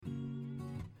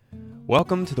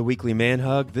Welcome to the Weekly Man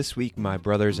Hug. This week, my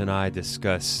brothers and I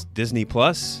discuss Disney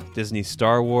Plus, Disney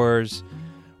Star Wars,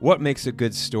 what makes a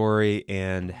good story,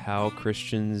 and how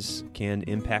Christians can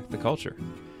impact the culture.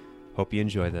 Hope you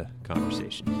enjoy the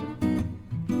conversation.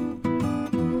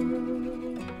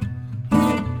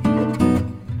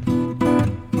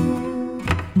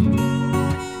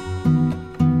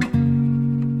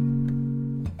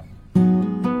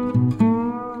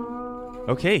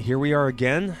 Okay, here we are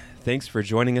again. Thanks for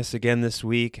joining us again this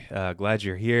week. Glad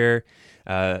you're here.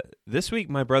 This week,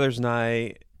 my brothers and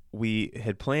I, we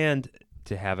had planned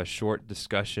to have a short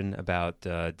discussion about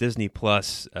Disney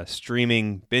Plus,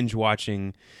 streaming, binge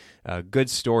watching, good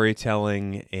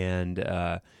storytelling,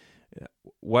 and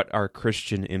what our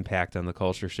Christian impact on the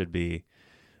culture should be.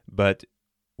 But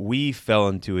we fell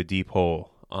into a deep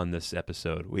hole on this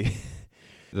episode.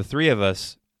 The three of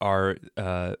us are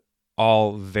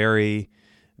all very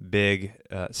big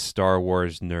Star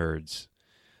Wars nerds.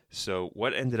 So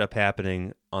what ended up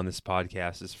happening on this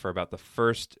podcast is for about the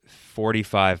first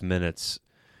 45 minutes,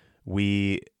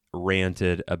 we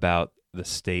ranted about the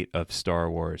state of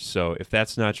Star Wars. So if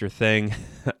that's not your thing,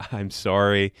 I'm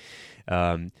sorry.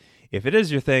 If it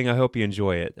is your thing, I hope you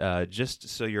enjoy it. Just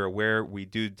so you're aware, we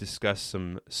do discuss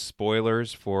some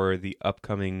spoilers for the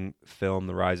upcoming film,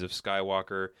 The Rise of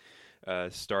Skywalker,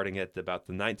 starting at about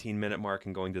the 19-minute mark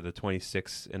and going to the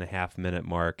 26.5-minute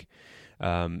mark.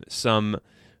 Some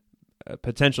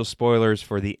potential spoilers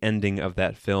for the ending of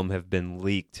that film have been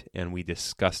leaked, and we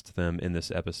discussed them in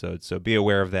this episode. So be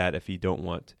aware of that if you don't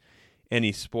want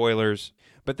any spoilers.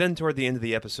 But then toward the end of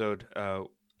the episode,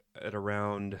 at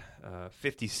around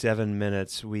 57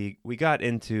 minutes, we got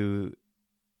into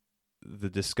the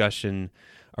discussion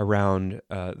around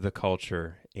the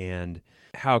culture and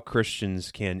how Christians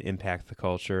can impact the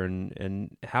culture,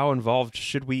 and how involved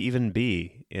should we even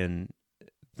be in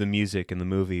the music and the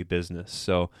movie business.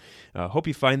 So hope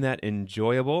you find that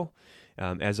enjoyable.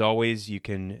 As always, you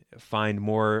can find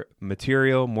more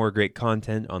material, more great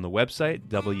content on the website,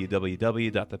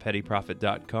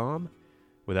 www.thepettyprophet.com.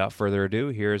 Without further ado,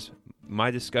 here's my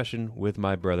discussion with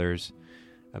my brothers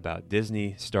about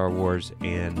Disney, Star Wars,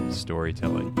 and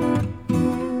storytelling.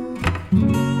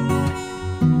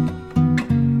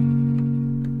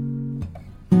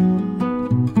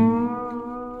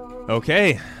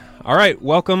 Okay. All right.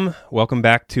 Welcome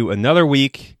back to another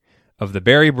week of the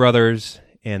Berry Brothers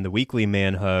and the Weekly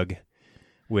Man Hug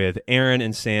with Aaron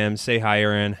and Sam. Say hi,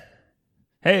 Aaron.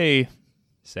 Hey.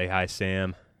 Say hi,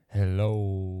 Sam.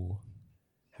 Hello.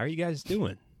 How are you guys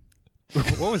doing?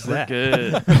 What was that?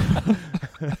 Good.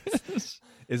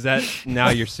 Is that now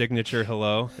your signature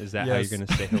hello? Is that Yes. how you're going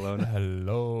to say hello now?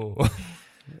 Hello.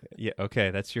 Yeah, okay,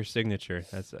 that's your signature.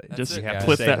 That's Just you have to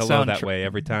clip say that hello sound that way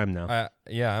every time now.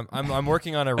 I'm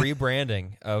working on a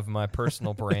rebranding of my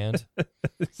personal brand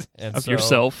and Of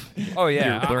yourself. Oh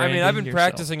yeah, You're I mean I've been branding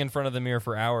practicing in front of the mirror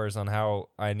for hours on how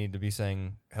I need to be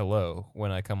saying hello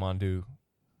when I come on to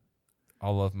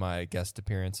all of my guest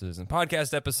appearances and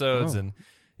podcast episodes and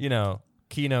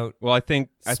keynote. Well, I think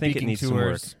it needs some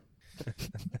work. tours.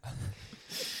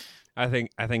 I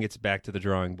think it's back to the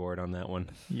drawing board on that one.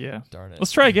 Yeah. Darn it.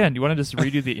 Let's try again. You want to just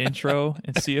redo the intro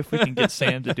and see if we can get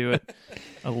Sam to do it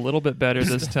a little bit better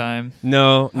this time?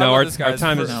 No, How our about this, guys?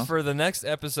 time for, is for the next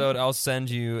episode. I'll send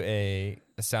you a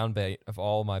soundbite of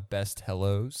all my best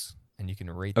hellos, and you can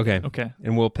rate them. Okay.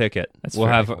 and we'll pick it. That's We'll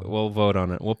fair. we'll vote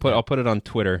on it. I'll put it on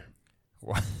Twitter.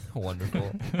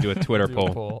 Wonderful. Do a Twitter Do a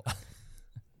poll. poll.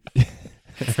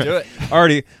 Let's do it.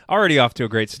 Already off to a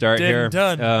great start Did here. and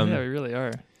done. Yeah, we really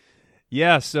are.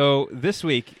 Yeah, so this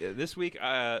week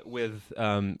with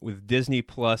Disney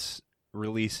Plus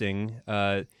releasing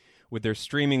with their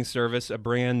streaming service, a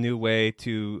brand new way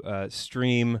to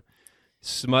stream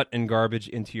smut and garbage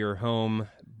into your home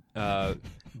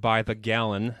by the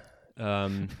gallon.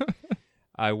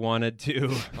 I wanted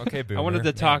to. Okay, boomer. I wanted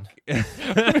to talk.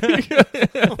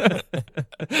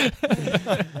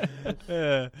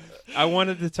 I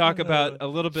wanted to talk about a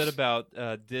little bit about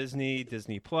Disney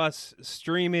Plus,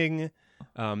 streaming,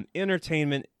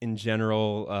 entertainment in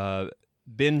general,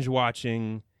 binge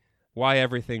watching, why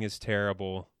everything is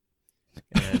terrible,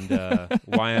 and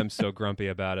why I'm so grumpy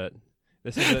about it.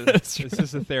 This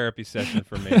is a therapy session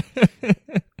for me.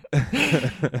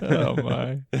 Oh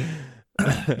my.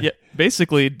 Yeah,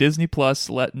 basically Disney Plus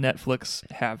let Netflix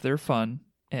have their fun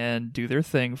and do their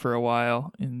thing for a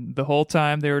while, and the whole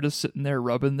time they were just sitting there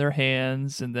rubbing their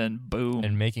hands, and then boom,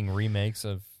 and making remakes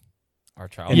of our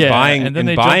childhood. Yeah, buying and then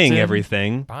they buying jumped in.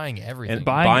 everything. Buying everything. And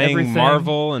Buying everything.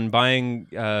 Marvel and buying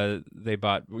they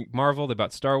bought Marvel, they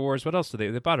bought Star Wars. What else did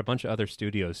they bought a bunch of other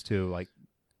studios too, like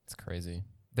It's crazy.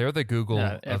 They're the Google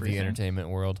of the everything. entertainment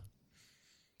world.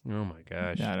 Oh my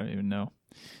gosh. I don't even know.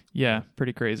 Yeah,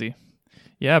 pretty crazy.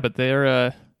 Yeah, but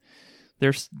it'll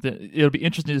be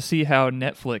interesting to see how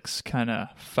Netflix kind of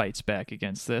fights back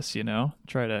against this,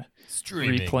 try to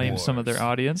reclaim some of their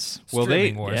audience. Well,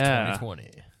 Streaming Wars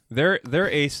 2020. Their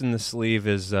ace in the sleeve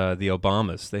is the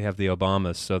Obamas. They have the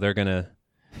Obamas, so they're going to...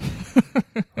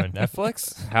 On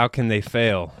Netflix? How can they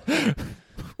fail?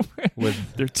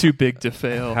 They're too big to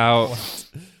fail. How...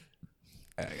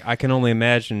 I can only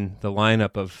imagine the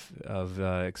lineup of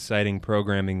exciting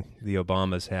programming the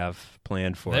Obamas have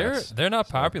planned for us. They're not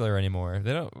popular anymore.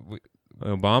 They don't.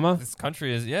 Obama? This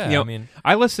country is I mean,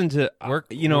 I listened to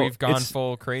we've gone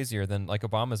full crazier than like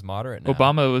Obama's moderate now.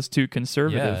 Obama was too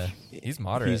conservative. Yeah, he's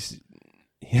moderate.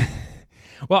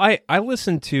 Well, I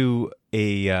listened to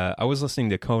I was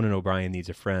listening to Conan O'Brien Needs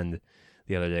a Friend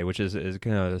the other day, which is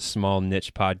kind of a small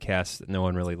niche podcast that no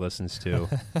one really listens to.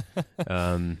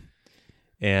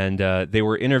 And they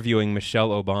were interviewing Michelle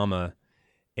Obama,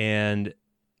 and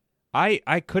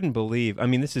I couldn't believe. I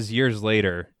mean, this is years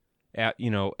later,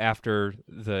 after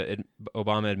the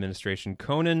Obama administration.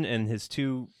 Conan and his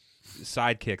two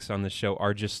sidekicks on the show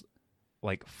are just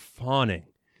like fawning.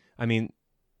 I mean,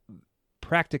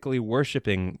 practically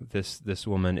worshiping this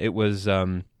woman. It was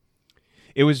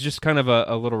just kind of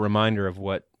a little reminder of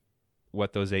what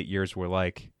those 8 years were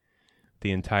like.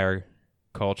 The entire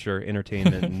culture,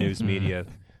 entertainment, and news media,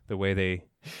 the way they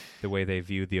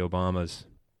viewed the Obamas.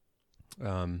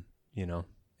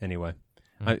 Anyway,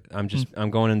 I'm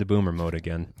going into boomer mode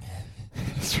again.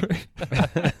 That's right.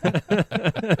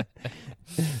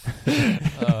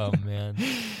 Oh man.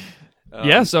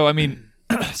 Yeah, so I mean,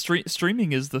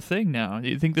 streaming is the thing now. Do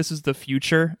you think this is the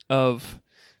future of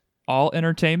all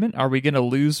entertainment? Are we going to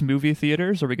lose movie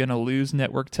theaters? Are we going to lose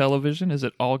network television? Is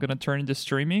it all going to turn into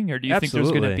streaming? Or do you think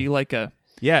there's going to be like a...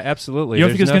 Yeah, absolutely. You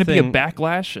don't think there's going to be a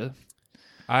backlash?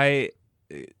 I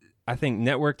think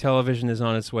network television is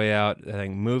on its way out. I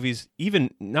think movies,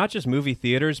 even not just movie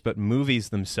theaters, but movies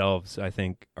themselves, I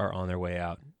think, are on their way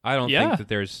out. I don't think that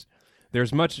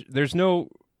there's no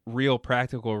real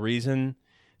practical reason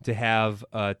to have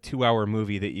a 2-hour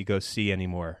movie that you go see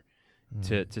anymore.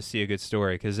 To see a good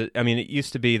story, because it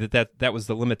used to be that was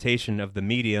the limitation of the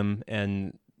medium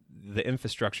and the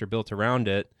infrastructure built around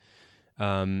it.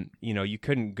 You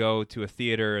couldn't go to a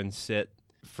theater and sit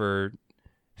for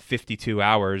 52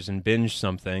 hours and binge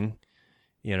something.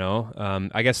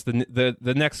 I guess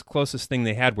the next closest thing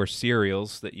they had were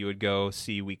serials that you would go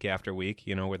see week after week,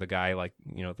 where the guy,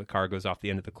 the car goes off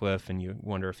the end of the cliff and you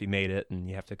wonder if he made it and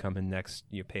you have to come in next,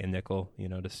 you pay a nickel,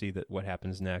 to see what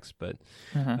happens next. But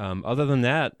other than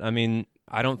that, I mean,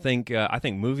 I don't think, I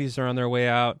think movies are on their way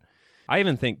out. I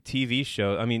even think TV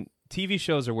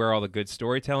shows are where all the good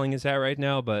storytelling is at right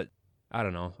now, but I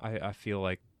don't know. I feel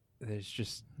like there's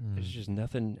just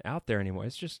nothing out there anymore.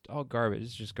 It's just all garbage.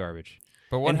 It's just garbage.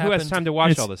 But who has time to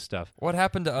watch all this stuff? What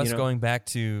happened to us going back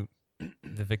to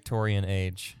the Victorian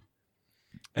age?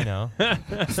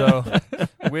 So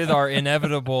with our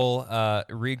inevitable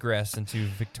regress into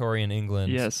Victorian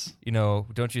England, yes,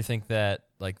 don't you think that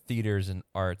like theaters and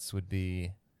arts would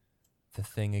be the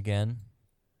thing again?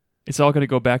 It's all going to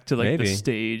go back to like Maybe. the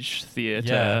stage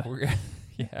theater,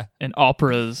 yeah, and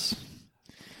operas.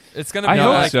 It's going to be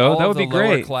hope so. all That of would the be lower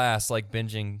great. class like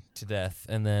binging to death,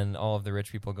 and then all of the rich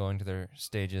people going to their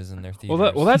stages and their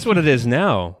theaters. Well, that's what it is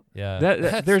now.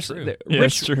 Yeah, that's true.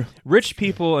 That's true. Rich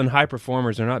people and high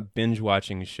performers are not binge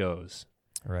watching shows.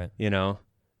 Right. No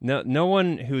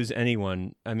one who's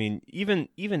anyone. I mean,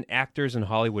 even actors and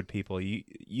Hollywood people.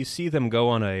 You see them go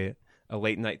on a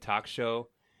late night talk show,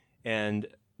 and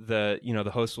the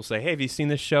host will say, "Hey, have you seen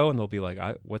this show?" And they'll be like,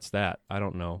 "What's that? I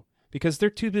don't know." Because they're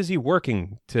too busy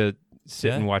working to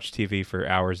sit and watch TV for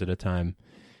hours at a time,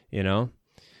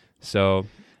 So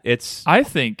it's... I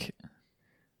think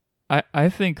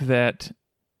that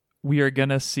we are going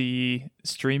to see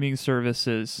streaming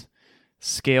services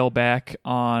scale back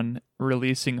on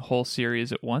releasing whole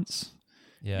series at once.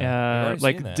 Yeah.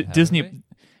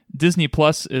 Disney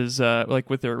Plus is like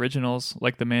with their originals,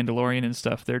 like The Mandalorian and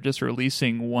stuff. They're just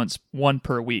releasing one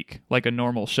per week, like a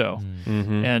normal show,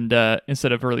 and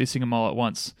instead of releasing them all at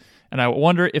once. And I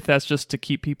wonder if that's just to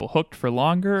keep people hooked for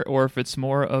longer, or if it's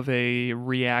more of a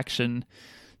reaction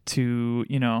to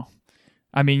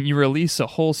you release a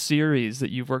whole series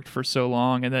that you've worked for so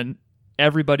long, and then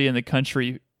everybody in the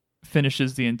country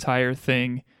finishes the entire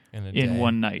thing in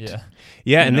one night.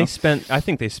 Yeah, and I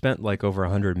think they spent like over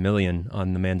 $100 million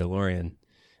on The Mandalorian.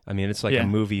 I mean, it's like a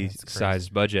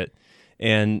movie-sized budget.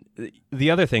 And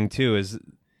the other thing too is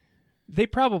They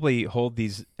probably hold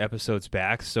these episodes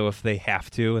back, so if they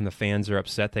have to and the fans are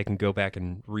upset, they can go back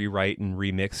and rewrite and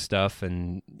remix stuff,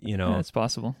 and Yeah, it's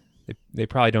possible. they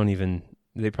probably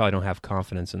don't have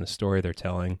confidence in the story they're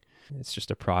telling. It's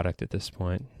just a product at this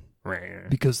point.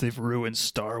 Because they've ruined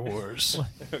Star Wars.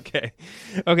 Okay,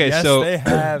 Yes, so they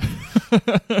have.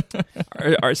 all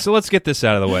right, so let's get this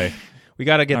out of the way. We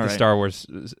got to get All the right.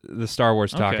 Star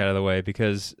Wars talk Okay. out of the way,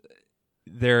 because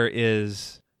there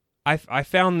is. I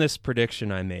found this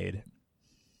prediction I made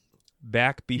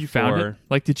back before. You found it?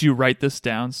 Like, did you write this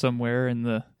down somewhere in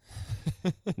the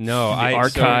No, the I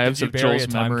archives Did you of bury Joel's a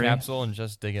time memory? capsule and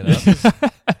just dig it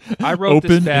up? I wrote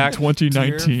this Open back. in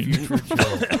 2019. Dear future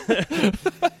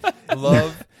Joel.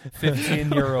 Love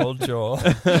 15-year-old Joel.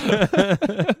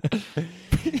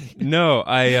 No,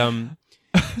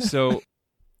 so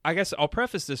I guess I'll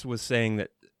preface this with saying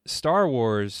that Star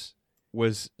Wars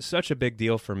was such a big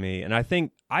deal for me, and I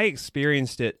think I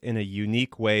experienced it in a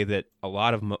unique way that a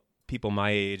lot of people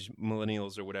my age,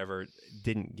 millennials or whatever,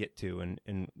 didn't get to.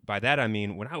 And by that I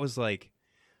mean when I was like,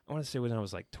 I want to say when I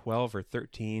was like 12 or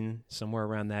 13, somewhere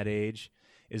around that age,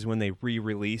 is when they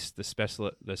re-released the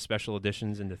special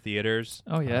editions into theaters.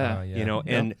 Oh yeah. You know,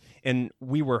 and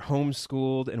we were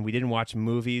homeschooled and we didn't watch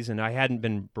movies, and I hadn't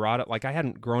been brought up, like I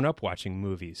hadn't grown up watching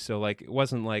movies. So like it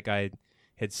wasn't like I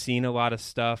had seen a lot of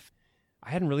stuff. I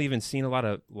hadn't really even seen a lot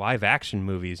of live action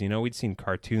movies. You know, we'd seen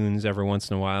cartoons every once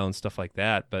in a while and stuff like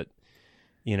that, but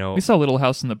you know, We saw Little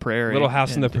House on the Prairie. Little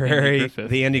House on the and Andy Prairie, Griffith.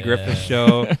 the Andy Yeah. Griffith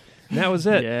Show, and that was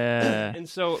it. Yeah. And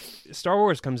so Star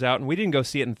Wars comes out, and we didn't go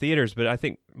see it in theaters, but I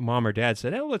think Mom or Dad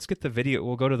said, "Oh, let's get the video.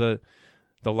 We'll go to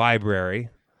the library,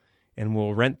 and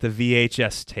we'll rent the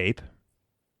VHS tape,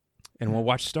 and we'll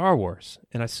watch Star Wars."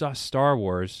 And I saw Star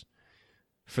Wars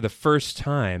for the first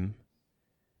time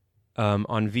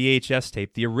on VHS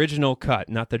tape, the original cut,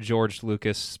 not the George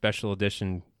Lucas special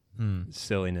edition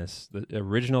silliness, the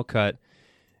original cut,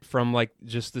 from like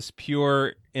just this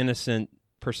pure innocent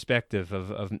perspective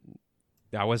of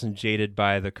I wasn't jaded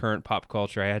by the current pop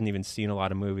culture. I hadn't even seen a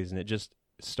lot of movies, and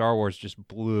Star Wars just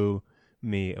blew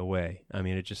me away. I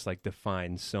mean, it just like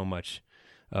defined so much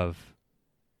of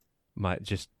my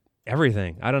just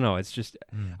everything. I don't know. It's just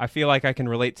I feel like I can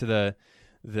relate to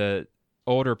the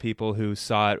older people who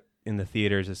saw it in the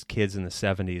theaters as kids in the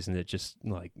 70s, and it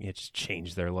just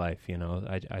changed their life. You know,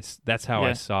 I that's how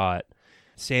I saw it.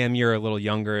 Sam, you're a little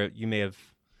younger. You may have,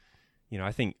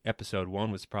 I think episode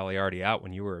 1 was probably already out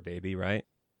when you were a baby, right?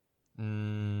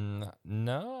 No,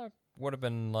 I would have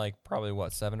been like probably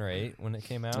 7 or 8 when it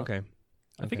came out. Okay.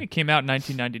 I think it came out in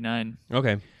 1999.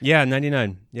 Okay. Yeah,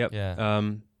 99. Yep. Yeah.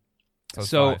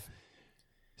 So 5.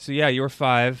 So yeah, you were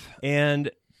 5,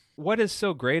 and what is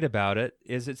so great about it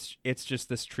is it's just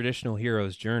this traditional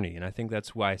hero's journey, and I think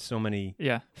that's why so many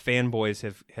fanboys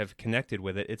have connected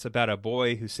with it. It's about a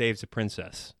boy who saves a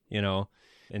princess, and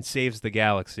saves the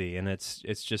galaxy, and it's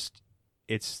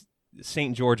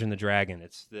St. George and the Dragon.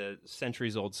 It's the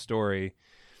centuries-old story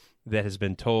that has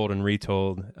been told and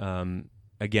retold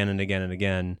again and again and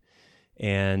again,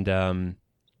 and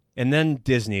then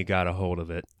Disney got a hold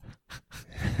of it,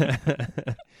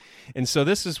 and so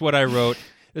this is what I wrote.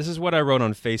 This is what I wrote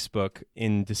on Facebook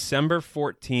in December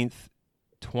 14th,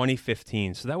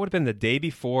 2015. So that would have been the day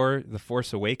before The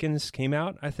Force Awakens came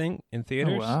out, I think, in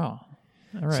theaters. Oh, wow.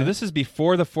 All right. So this is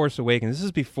before The Force Awakens. This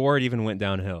is before it even went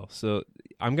downhill. So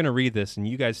I'm going to read this, and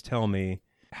you guys tell me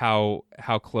how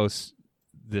close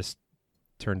this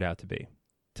turned out to be.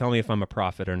 Tell me if I'm a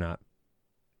prophet or not,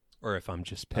 or if I'm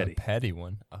just petty. A petty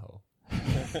one. Oh.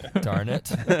 Darn it.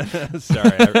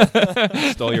 Sorry,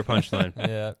 I stole your punchline.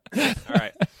 Yeah. All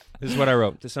right. This is what I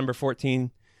wrote. December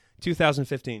 14,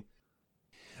 2015.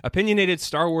 Opinionated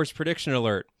Star Wars prediction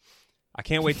alert. I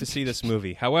can't wait to see this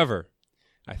movie. However,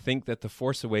 I think that The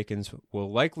Force Awakens will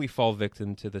likely fall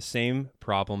victim to the same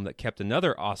problem that kept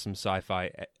another awesome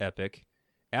sci-fi epic,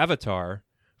 Avatar,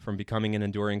 from becoming an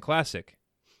enduring classic,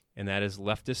 and that is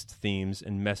leftist themes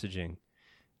and messaging.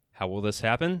 How will this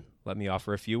happen? Let me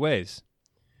offer a few ways.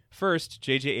 First,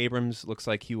 J.J. Abrams looks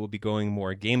like he will be going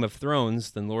more Game of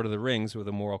Thrones than Lord of the Rings with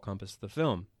a moral compass of the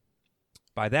film.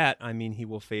 By that, I mean he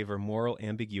will favor moral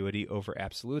ambiguity over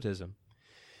absolutism.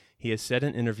 He has said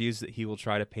in interviews that he will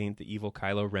try to paint the evil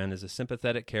Kylo Ren as a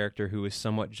sympathetic character who is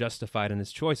somewhat justified in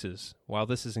his choices. While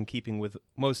this is in keeping with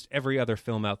most every other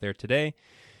film out there today,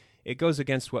 it goes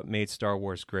against what made Star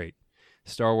Wars great.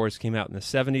 Star Wars came out in the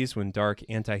 70s when dark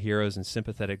anti-heroes and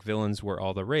sympathetic villains were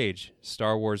all the rage.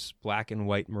 Star Wars' black and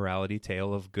white morality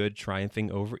tale of good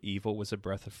triumphing over evil was a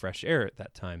breath of fresh air at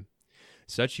that time.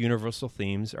 Such universal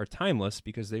themes are timeless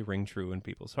because they ring true in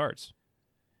people's hearts.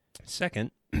 Second,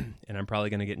 and I'm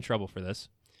probably going to get in trouble for this,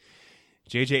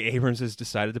 J.J. Abrams has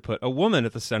decided to put a woman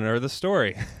at the center of the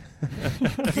story.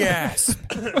 Gasp!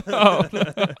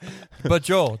 But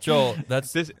Joel,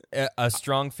 that's a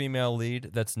strong female lead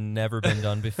that's never been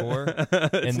done before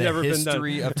in the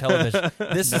history of television.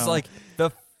 This is like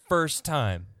the first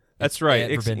time. That's right.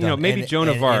 Maybe Joan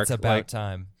of Arc. It's about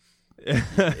time.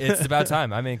 It's about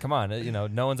time. I mean, come on.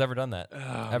 No one's ever done that.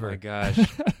 Ever. Oh my gosh.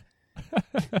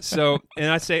 So,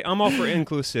 and I say I'm all for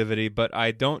inclusivity, but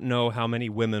I don't know how many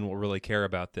women will really care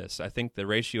about this. I think the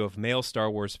ratio of male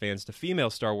Star Wars fans to female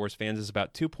Star Wars fans is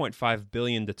about 2.5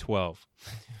 billion to 12.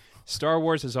 Star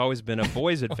Wars has always been a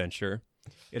boys' adventure.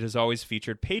 It has always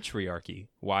featured patriarchy,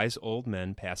 wise old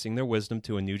men passing their wisdom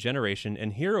to a new generation,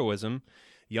 and heroism,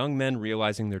 young men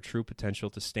realizing their true potential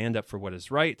to stand up for what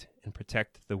is right and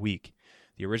protect the weak.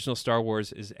 The original Star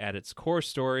Wars is at its core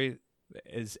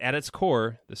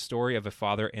the story of a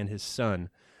father and his son.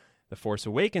 The Force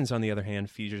Awakens, on the other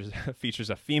hand, features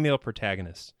a female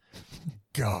protagonist.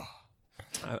 God.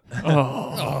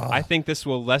 I think this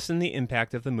will lessen the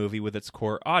impact of the movie with its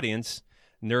core audience,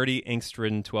 nerdy,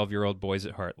 angst-ridden 12-year-old boys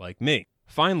at heart like me.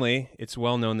 Finally, it's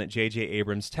well known that J.J.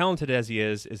 Abrams, talented as he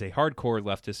is a hardcore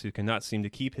leftist who cannot seem to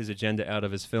keep his agenda out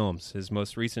of his films. His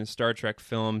most recent Star Trek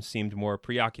film seemed more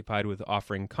preoccupied with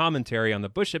offering commentary on the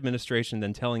Bush administration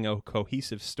than telling a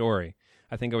cohesive story.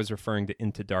 I think I was referring to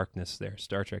Into Darkness there,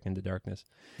 Star Trek Into Darkness.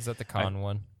 Is that the con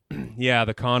one? Yeah,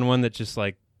 the con one that just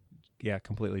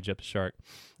completely gypped the shark.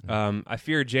 I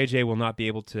fear JJ will not be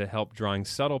able to help drawing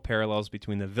subtle parallels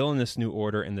between the villainous New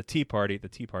Order and the Tea Party. The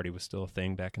Tea Party was still a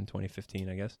thing back in 2015,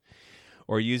 I guess.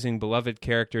 Or using beloved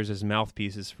characters as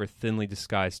mouthpieces for thinly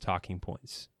disguised talking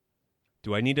points.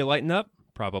 Do I need to lighten up?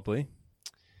 Probably.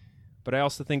 But I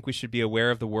also think we should be aware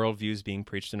of the worldviews being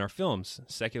preached in our films.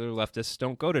 Secular leftists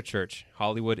don't go to church.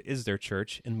 Hollywood is their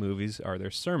church, and movies are their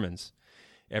sermons.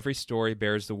 Every story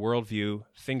bears the worldview,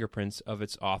 fingerprints of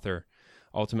its author.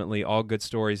 Ultimately, all good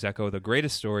stories echo the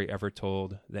greatest story ever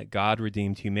told, that God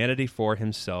redeemed humanity for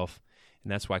himself,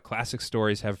 and that's why classic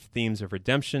stories have themes of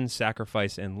redemption,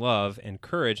 sacrifice, and love, and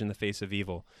courage in the face of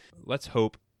evil. Let's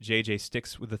hope JJ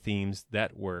sticks with the themes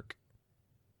that work,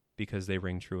 because they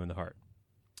ring true in the heart.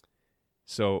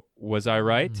 So, was I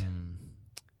right?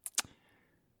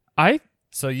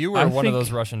 So you were one of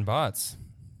those Russian bots.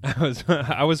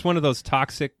 I was one of those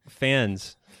toxic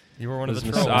fans. You were one of the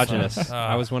misogynists. Huh?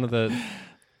 I was one of the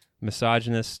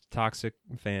misogynist, toxic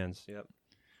fans. Yep.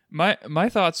 My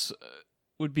thoughts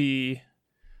would be,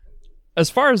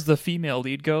 as far as the female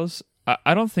lead goes,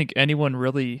 I don't think anyone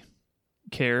really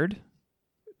cared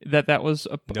that was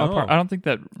a part. I don't think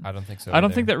so. I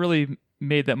don't think that really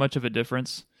made that much of a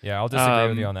difference. Yeah, I'll disagree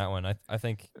with you on that one. I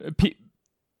think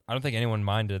I don't think anyone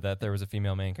minded that there was a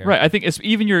female main character. Right. I think it's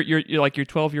even your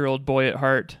 12-year-old boy at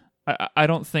heart. I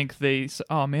don't think they.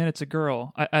 Oh man, it's a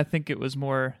girl. I think it was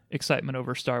more excitement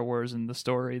over Star Wars and the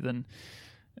story than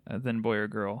boy or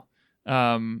girl.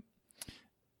 I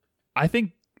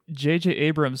think J.J.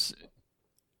 Abrams.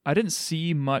 I didn't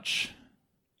see much.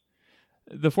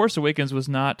 The Force Awakens was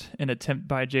not an attempt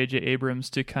by J.J. Abrams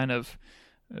to kind of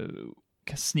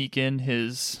sneak in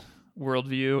his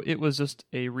worldview. It was just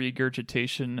a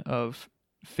regurgitation of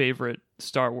favorite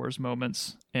Star Wars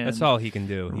moments. And that's all he can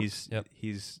do. He's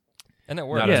and it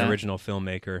worked. Not an original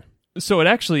filmmaker. So it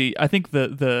actually, I think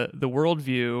the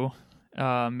worldview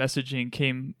messaging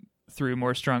came through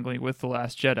more strongly with The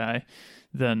Last Jedi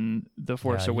than The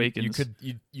Force Awakens.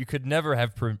 You could never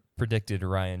have predicted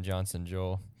Rian Johnson,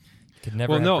 Joel. You could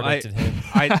never have predicted him.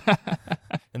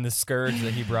 And the scourge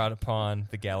that he brought upon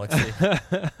the galaxy.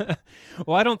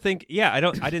 Well, I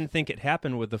didn't think it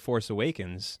happened with The Force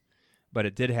Awakens, but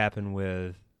it did happen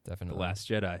with The Last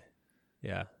Jedi.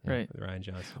 Yeah, right. With Rian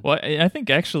Johnson. Well, I think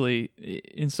actually,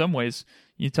 in some ways,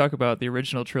 you talk about the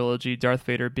original trilogy, Darth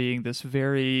Vader being this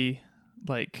very,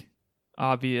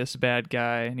 obvious bad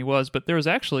guy, and he was, but there was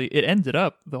actually, it ended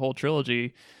up, the whole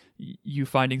trilogy, you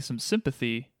finding some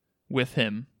sympathy with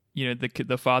him. You know,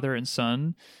 the father and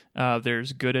son,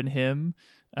 there's good in him.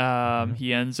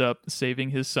 He ends up saving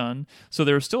his son. So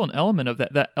there was still an element of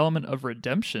that element of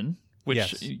redemption,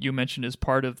 which you mentioned is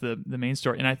part of the main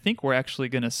story. And I think we're actually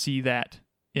going to see that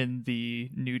in the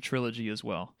new trilogy as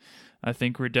well. I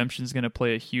think redemption is going to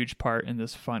play a huge part in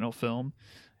this final film.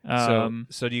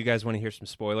 So do you guys want to hear some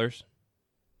spoilers?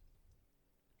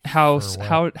 How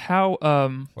reliable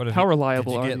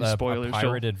are these spoilers? A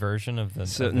pirated version of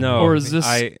the no, or is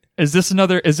this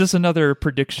another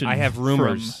prediction? I have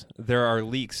rumors. There are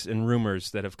leaks and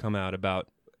rumors that have come out about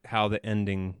how the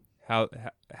ending, how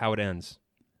it ends.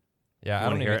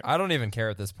 Yeah, I don't even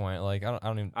care at this point.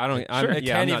 It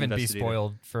can't even be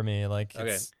spoiled for me.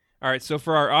 All right, so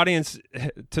for our audience,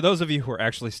 to those of you who are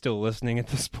actually still listening at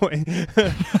this point,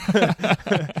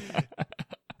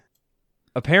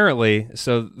 apparently,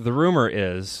 so the rumor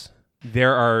is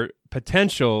there are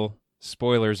potential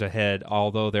spoilers ahead,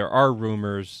 although there are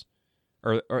rumors,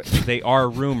 or they are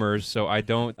rumors, so I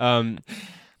don't,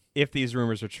 if these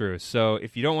rumors are true. So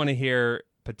if you don't want to hear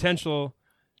potential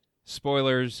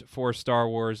spoilers for Star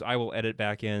Wars, I will edit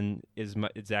back in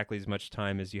exactly as much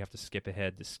time as you have to skip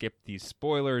ahead to skip these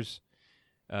spoilers.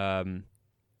 But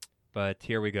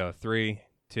here we go. 3,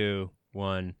 2,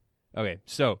 1. Okay,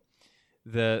 so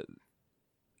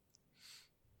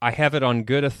I have it on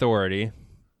good authority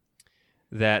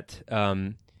that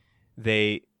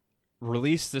they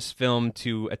released this film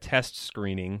to a test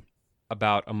screening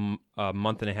about a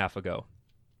month and a half ago,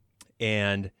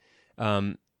 and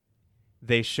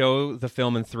they show the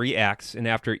film in 3 acts, and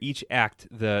after each act,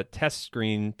 the test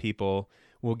screen people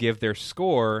will give their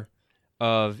score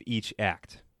of each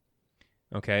act.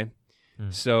 Okay?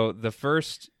 So the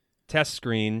first test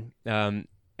screen,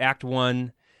 Act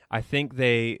 1, I think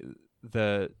the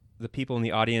people in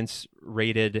the audience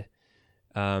rated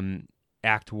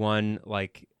Act 1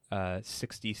 like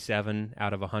 67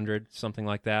 out of 100, something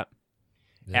like that.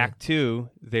 Yeah. Act 2,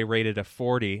 they rated a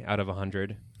 40 out of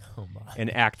 100. Oh my.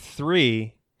 And Act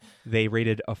 3, they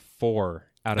rated a 4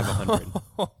 out of 100.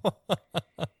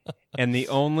 And the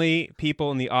only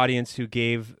people in the audience who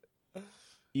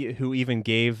even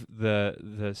gave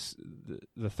the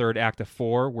third act a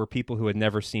 4 were people who had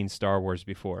never seen Star Wars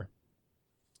before.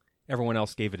 Everyone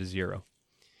else gave it a 0.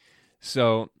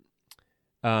 So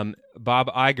Bob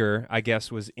Iger, I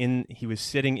guess, he was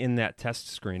sitting in that test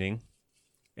screening,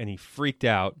 and he freaked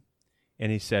out, and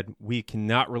he said, "We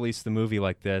cannot release the movie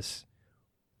like this.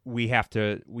 We have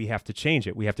to change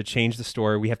it. We have to change the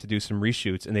story. We have to do some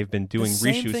reshoots." And they've been doing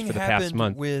reshoots for the past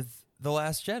month. With The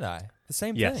Last Jedi, the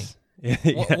same thing. Yes.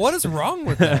 What is wrong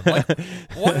with them? Like,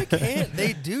 why can't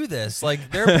they do this? Like,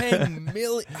 they're paying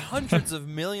hundreds of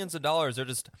millions of dollars. They're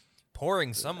just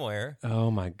pouring somewhere.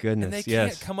 Oh my goodness! And they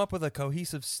can't come up with a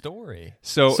cohesive story.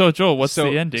 So Joel, what's the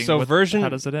ending? So how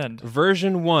does it end?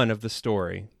 Version 1 of the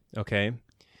story, okay,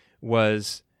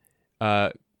 was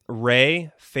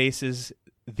Rey faces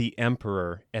the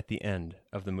Emperor at the end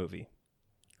of the movie.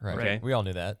 Right. Okay? We all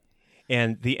knew that.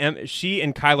 And she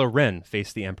and Kylo Ren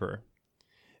face the Emperor.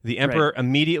 The Emperor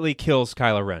immediately kills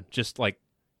Kylo Ren, just like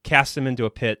casts him into a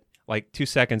pit. Like 2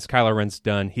 seconds, Kylo Ren's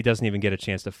done. He doesn't even get a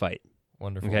chance to fight.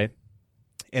 Wonderful. Okay.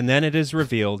 And then it is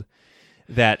revealed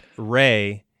that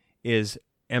Rey is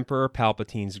Emperor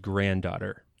Palpatine's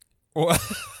granddaughter.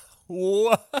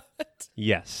 What?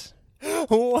 Yes.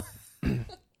 What?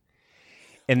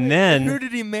 And then who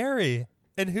did he marry?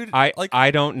 And who did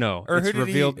I don't know. Or it's who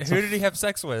did he have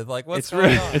sex with? Like, what's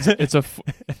going on?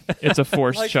 It's a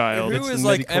forced child. Who is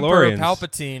like Emperor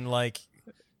Palpatine like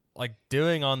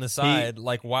doing on the side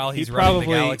while he's running the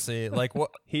galaxy? Like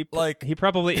what? He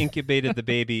probably incubated the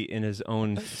baby in his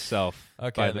own self.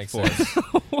 Okay, by that the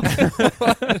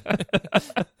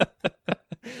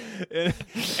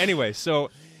Force. Anyway,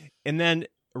 and then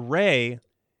Rey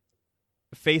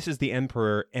faces the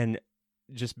Emperor and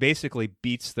just basically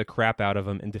beats the crap out of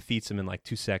him and defeats him in like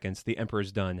 2 seconds. The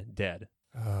Emperor's done, dead.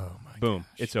 Oh my! Boom!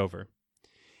 Gosh. It's over.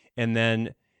 And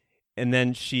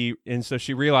then she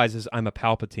realizes, I'm a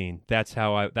Palpatine. That's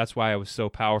why I was so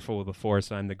powerful with the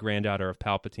Force. I'm the granddaughter of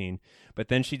Palpatine. But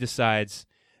then she decides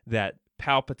that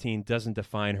Palpatine doesn't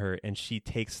define her, and she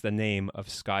takes the name of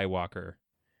Skywalker.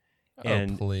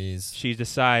 And please. She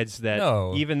decides that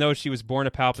even though she was born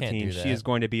a Palpatine, she is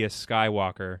going to be a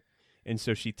Skywalker. And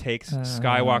so she takes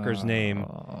Skywalker's name,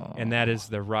 and that is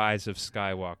the Rise of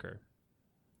Skywalker.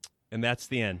 And that's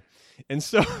the end. And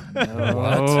so, they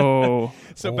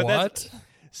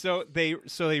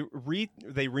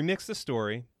remixed the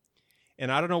story,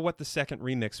 and I don't know what the second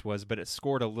remix was, but it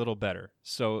scored a little better.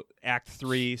 So Act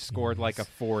 3 scored like a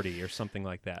 40 or something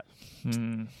like that.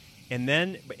 And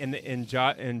then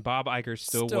and Bob Iger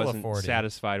still wasn't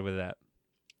satisfied with that.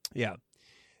 Yeah.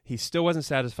 He still wasn't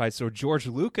satisfied, so George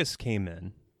Lucas came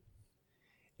in,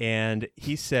 and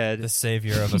he said, "The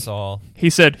savior of us all."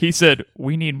 He said,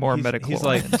 "We need more medical." He's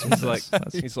like,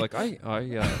 I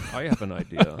have an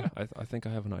idea. I think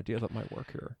I have an idea that might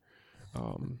work here.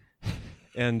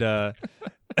 That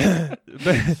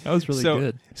was really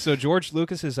good. So George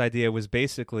Lucas's idea was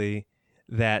basically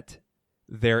that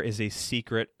there is a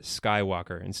secret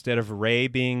Skywalker. Instead of Rey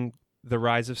being the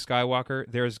Rise of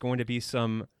Skywalker, there is going to be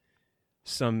some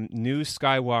new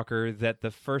Skywalker that the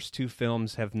first 2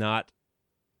 films have not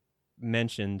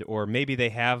mentioned, or maybe they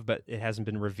have, but it hasn't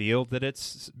been revealed that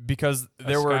it's because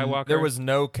there Skywalker? was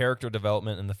no character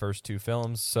development in the first 2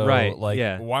 films, so Right, like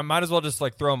yeah. why might as well just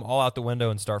like throw them all out the window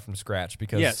and start from scratch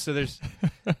because yeah. So there's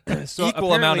so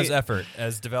equal amount apparently- as effort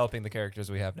as developing the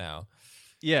characters we have now.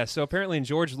 Yeah, so apparently in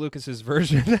George Lucas's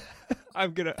version,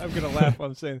 I'm gonna laugh while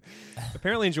I'm saying.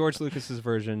 Apparently in George Lucas's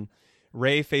version,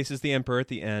 Rey faces the Emperor at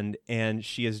the end, and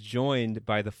she is joined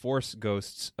by the Force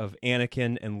ghosts of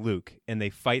Anakin and Luke, and they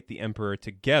fight the Emperor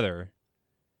together.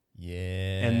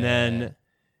 Yeah, And then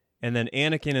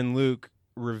Anakin and Luke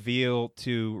reveal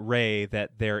to Rey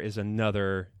that there is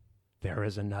another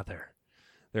Skywalker,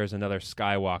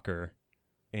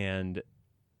 and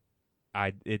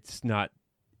it's not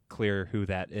clear who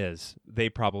that is. They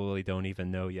probably don't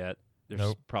even know yet.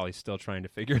 They're probably still trying to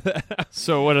figure that out.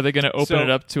 So what are they going to open it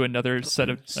up to another set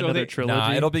of another trilogy?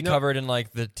 Nah, it'll be covered in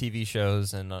like the TV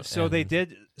shows and They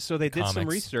did some comics.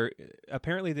 research.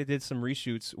 Apparently, they did some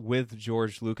reshoots with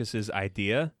George Lucas's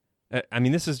idea. I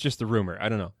mean, this is just the rumor. I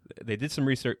don't know. They did some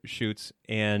research shoots,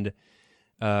 and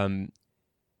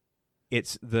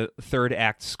it's the third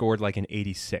act scored like an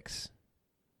 86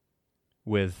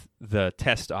 with the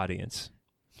test audience.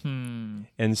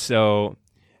 And so,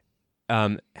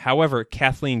 however,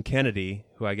 Kathleen Kennedy,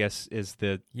 who I guess is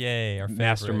the our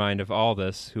mastermind of all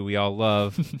this, who we all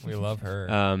love, we love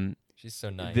her. She's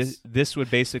so nice. This would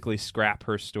basically scrap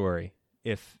her story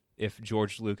if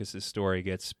George Lucas's story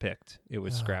gets picked. It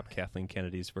would scrap Kathleen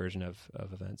Kennedy's version of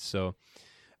events. So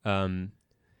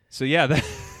yeah.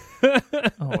 Oh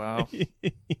wow.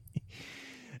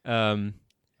 Man,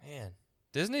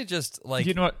 Disney just like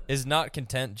is not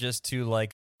content just to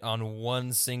like on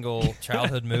one single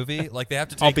childhood movie. Like they have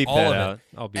to take all of it.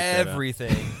 I'll beat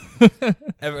everything.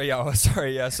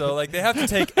 So like they have to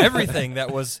take everything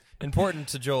that was important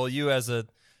to Joel, you as a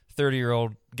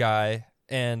 30-year-old guy,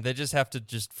 and they just have to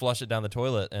just flush it down the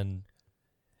toilet, and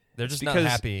they're just not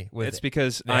happy with it. It's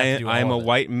because I'm a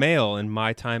white male and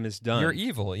my time is done. You're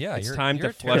evil, yeah. It's time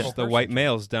to flush the white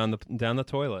males down the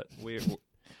toilet.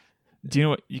 Do you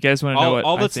know what you guys want to know?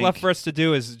 All that's left for us to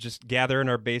do is just gather in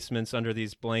our basements under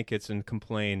these blankets and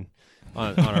complain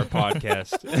on our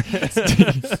podcast.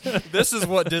 This is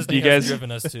what Disney has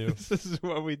driven us to. This is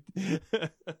what we.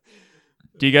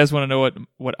 Do you guys want to know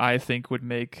what I think would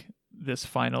make this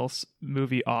final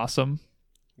movie awesome?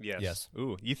 Yes.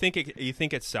 Ooh, you think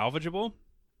it's salvageable?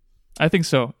 I think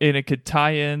so, and it could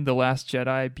tie in The Last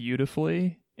Jedi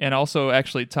beautifully. And also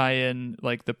actually tie in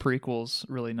like the prequels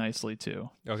really nicely too.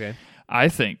 Okay. I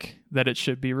think that it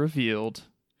should be revealed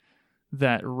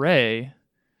that Rey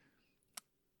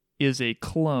is a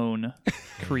clone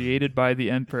created by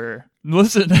the Emperor.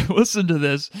 Listen to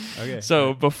this. Okay.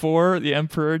 So before the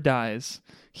Emperor dies,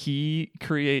 he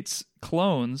creates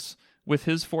clones with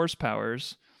his Force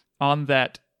powers on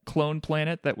that clone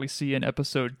planet that we see in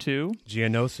Episode 2.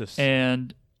 Geonosis.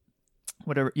 And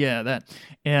whatever, yeah, that.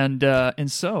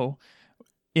 And so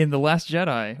in The Last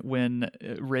Jedi, when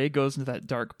Rey goes into that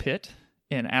dark pit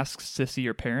and asks to see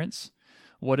her parents,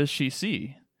 what does she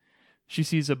see? She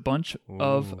sees a bunch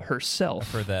of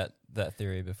herself. I've heard that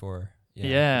theory before.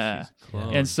 Yeah.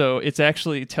 And so it's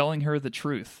actually telling her the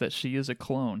truth that she is a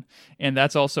clone. And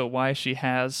that's also why she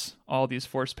has all these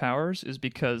Force powers, is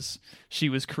because she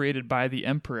was created by the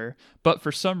Emperor. But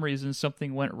for some reason,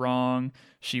 something went wrong.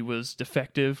 She was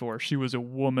defective, or she was a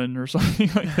woman or something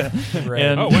like that. Right.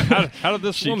 And how did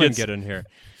this woman get in here?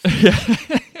 Yeah.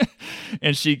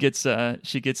 And she gets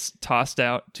tossed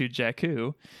out to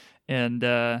Jakku.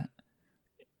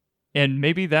 And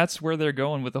maybe that's where they're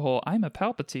going with the whole "I'm a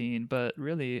Palpatine," but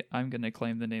really I'm going to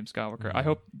claim the name Skywalker. I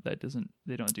hope they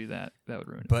don't do that. That would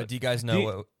ruin it. But do you guys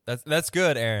know that's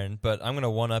good, Aaron? But I'm going to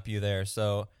one up you there.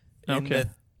 So in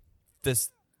this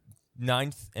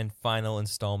 9th and final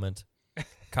installment,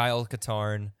 Kyle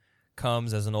Katarn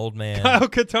comes as an old man. Kyle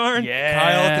Katarn.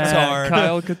 Yeah,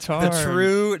 Kyle Katarn, the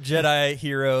true Jedi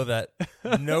hero that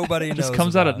nobody knows. Just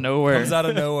comes out of nowhere.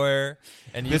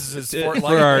 And uses his Force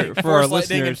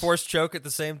lightning and Force choke at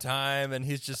the same time, and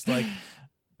he's just like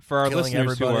for our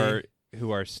listeners everybody.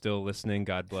 who are still listening,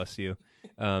 God bless you.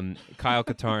 Kyle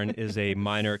Katarn is a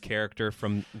minor character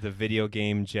from the video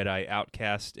game Jedi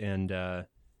Outcast and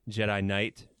Jedi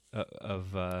Knight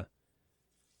of.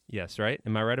 Yes, right?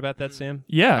 Am I right about that, Sam?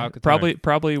 Yeah,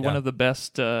 probably one of the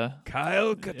best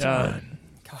Kyle Katarn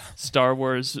Star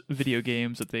Wars video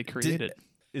games that they created.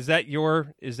 Is that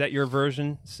your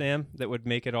version, Sam, that would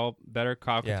make it all better?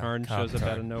 Kyle Katarn shows up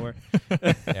out of nowhere.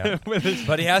 Yeah.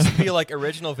 But he has to be like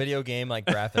original video game like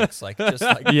graphics, like just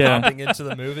like popping into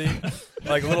the movie.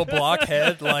 Like a little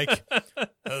blockhead, like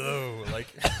hello, like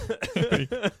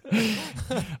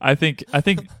I think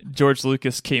George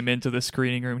Lucas came into the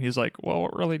screening room. He's like, well,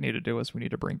 what we really need to do is we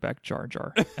need to bring back Jar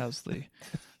Jar as the...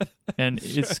 And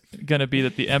it's going to be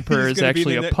that the Emperor is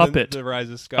actually a puppet the Rise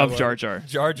of Skywalker. of Jar Jar.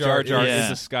 Jar Jar is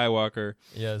a Skywalker.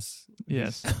 Yes.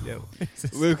 Yes. Yeah.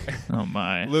 Luke. Oh,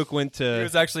 my. Luke went to... He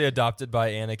was actually adopted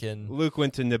by Anakin. Luke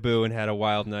went to Naboo and had a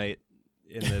wild night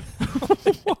in the...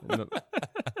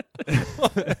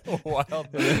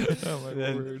 Wild night. Oh,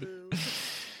 my word.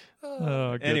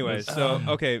 Oh, anyway, so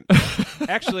okay,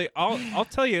 actually, I'll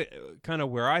tell you kind of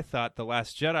where I thought The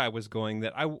Last Jedi was going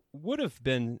that I would have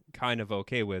been kind of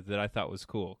okay with, that I thought was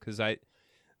cool, because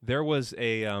there was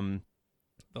a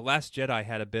The Last Jedi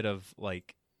had a bit of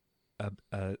like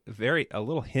a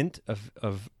little hint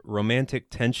of romantic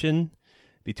tension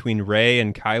between Rey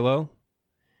and Kylo,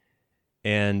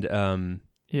 and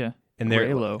yeah, and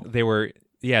they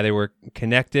were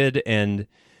connected, and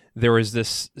there was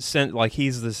this sense like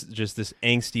he's this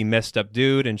angsty, messed up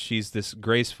dude, and she's this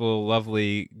graceful,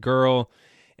 lovely girl.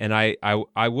 And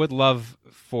I would love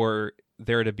for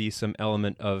there to be some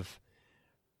element of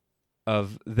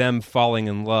them falling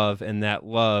in love, and that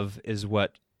love is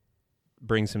what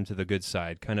brings him to the good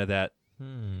side. Kind of that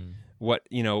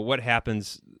what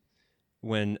happens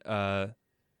when a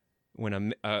man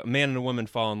and a woman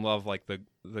fall in love, like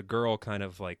the girl kind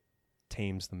of like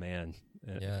tames the man.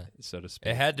 So to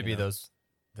speak. It had to be those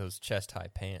chest high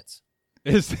pants.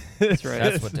 That's right.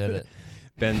 That's what did it.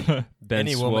 Ben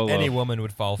any woman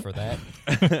would fall for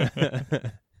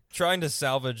that. Trying to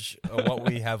salvage what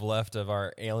we have left of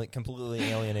our completely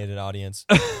alienated audience.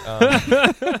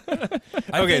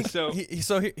 Okay,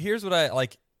 so here's what I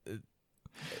like.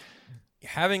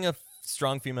 Having a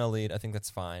strong female lead, I think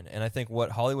that's fine, and I think what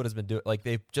Hollywood has been doing, like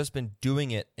they've just been doing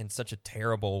it in such a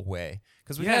terrible way,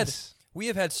 because we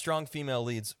have had strong female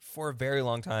leads for a very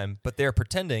long time, but they're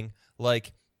pretending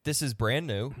like this is brand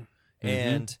new,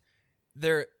 and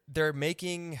they're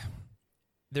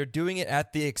doing it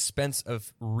at the expense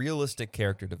of realistic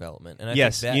character development. And I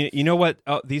think that, you know what?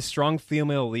 These strong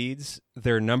female leads,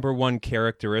 their number one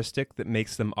characteristic that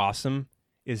makes them awesome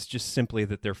is just simply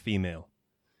that they're female.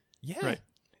 Yeah. Right.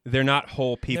 They're not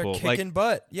whole people. They're kicking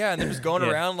butt. Yeah, and they're just going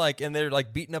around and they're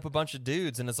like beating up a bunch of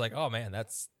dudes, and it's like, oh man,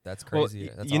 that's crazy.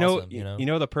 Well, that's awesome. You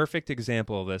know the perfect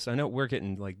example of this. I know we're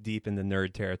getting like deep in the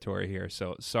nerd territory here,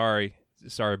 so sorry,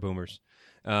 boomers.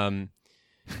 A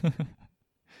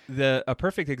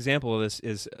perfect example of this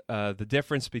is the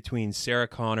difference between Sarah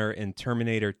Connor in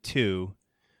Terminator 2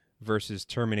 versus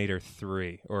Terminator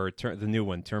 3, or the new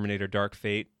one, Terminator Dark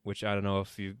Fate, which I don't know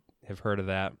if you have heard of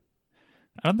that.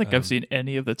 I don't think I've seen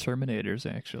any of the Terminators,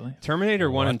 actually. Terminator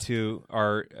 1 and 2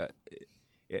 are...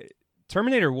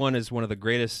 Terminator 1 is one of the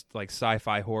greatest like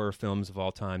sci-fi horror films of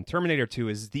all time. Terminator 2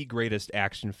 is the greatest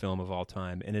action film of all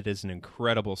time, and it is an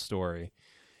incredible story.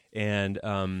 And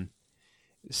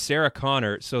Sarah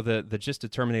Connor... So the gist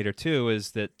of Terminator 2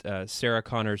 is that Sarah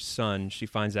Connor's son, she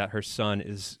finds out her son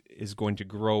is going to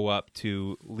grow up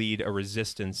to lead a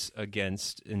resistance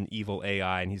against an evil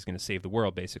AI, and he's going to save the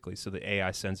world, basically. So the AI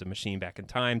sends a machine back in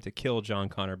time to kill John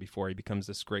Connor before he becomes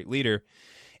this great leader.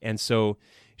 And so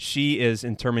she is,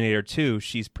 in Terminator 2,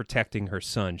 she's protecting her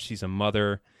son. She's a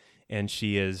mother, and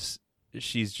she's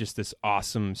just this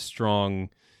awesome, strong,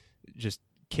 just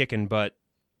kicking butt,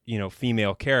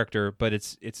 female character, but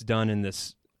it's done in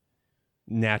this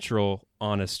natural,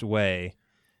 honest way.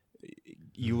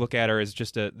 You look at her as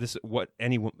just what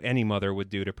any mother would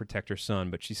do to protect her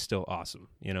son, but she's still awesome,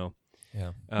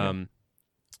 Yeah.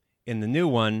 In the new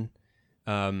one,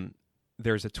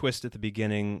 there's a twist at the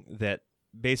beginning that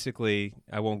basically,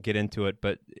 I won't get into it,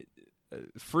 but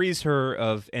frees her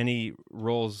of any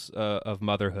roles of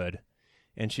motherhood,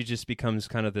 and she just becomes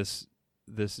kind of this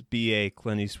BA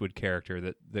Clint Eastwood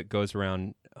character that goes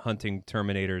around hunting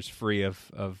Terminators free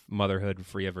of motherhood,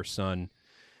 free of her son.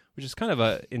 Which is kind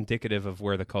of indicative of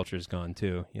where the culture's gone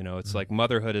too. It's like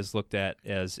motherhood is looked at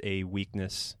as a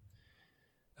weakness,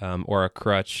 or a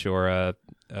crutch, or a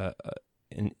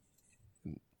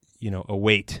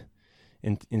weight,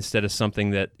 instead of something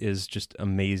that is just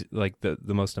amazing. Like the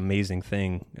most amazing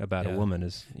thing about a woman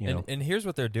is, And here's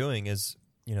what they're doing is,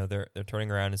 they're turning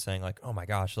around and saying like, oh my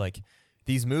gosh, like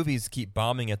these movies keep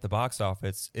bombing at the box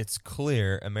office. It's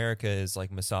clear America is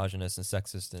like misogynist and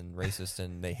sexist and racist,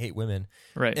 and they hate women.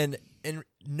 Right. And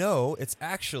no, it's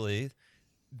actually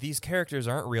these characters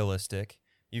aren't realistic.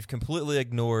 You've completely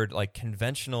ignored like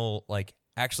conventional, like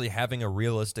actually having a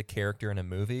realistic character in a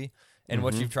movie. And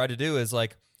what you've tried to do is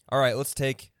like, all right, let's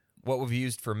take what we've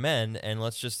used for men and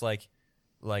let's just like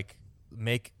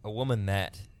make a woman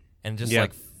that, and just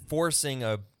like forcing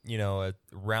a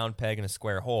round peg in a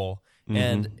square hole.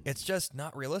 And it's just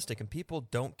not realistic, and people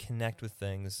don't connect with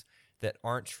things that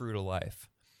aren't true to life.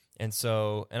 And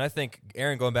so, and I think,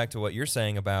 Aaron, going back to what you're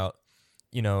saying about,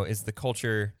 is the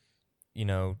culture,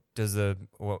 does I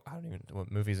don't even know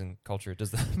what movies and culture,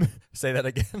 does the, say that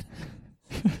again?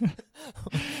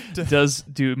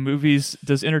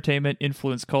 Does entertainment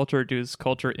influence culture? Does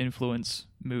culture influence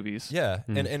movies? Yeah.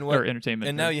 Or entertainment.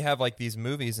 And now you have like these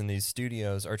movies and these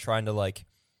studios are trying to like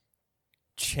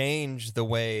change the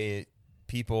way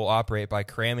people operate by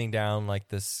cramming down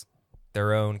like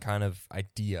their own kind of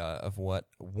idea of what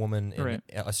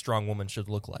a strong woman should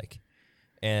look like.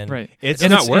 And it's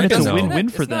not working. It's a win-win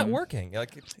for them. It's not working.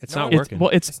 It's not working.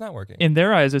 It's not working. In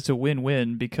their eyes, it's a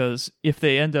win-win because if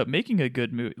they end up making a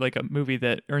good movie, like a movie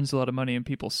that earns a lot of money and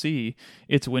people see,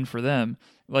 it's a win for them.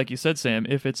 Like you said, Sam,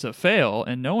 if it's a fail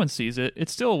and no one sees it,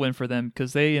 it's still a win for them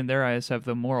because they, in their eyes, have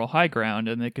the moral high ground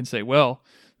and they can say, well,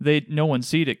 no one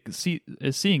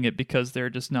is seeing it because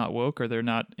they're just not woke or they're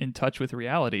not in touch with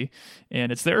reality,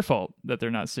 and it's their fault that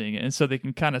they're not seeing it, and so they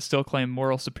can kind of still claim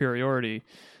moral superiority.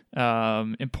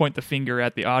 And point the finger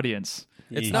at the audience.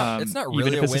 It's not really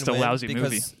even if it's a just a win-win lousy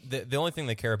because movie. The only thing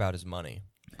they care about is money.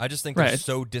 I just think they're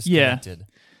so disconnected.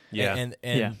 Yeah.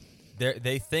 And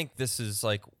they think this is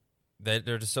like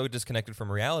they're just so disconnected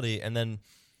from reality, and then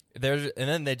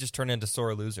they just turn into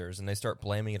sore losers and they start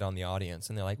blaming it on the audience,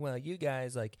 and they're like, well, you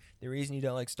guys, like, the reason you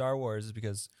don't like Star Wars is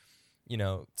because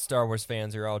Star Wars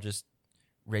fans are all just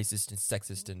racist and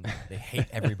sexist and they hate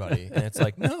everybody. And it's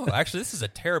like, no, actually, this is a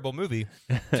terrible movie.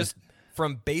 Just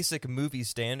from basic movie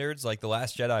standards, like The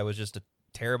Last Jedi was just a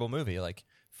terrible movie. Like,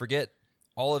 forget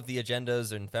all of the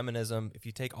agendas and feminism. If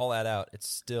you take all that out, it's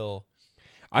still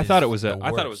I thought it was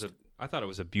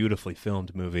a beautifully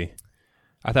filmed movie.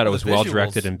 I thought it was well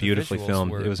directed and beautifully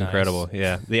filmed. It was nice. Incredible.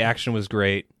 Yeah. The action was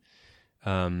great.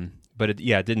 But it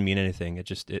didn't mean anything.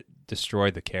 It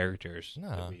destroyed the characters.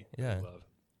 No, we love.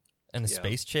 And the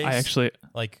space chase. I actually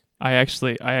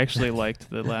liked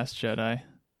The Last Jedi.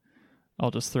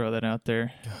 I'll just throw that out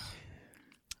there.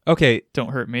 Okay, don't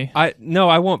hurt me. I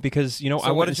won't because so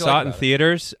I went and saw it in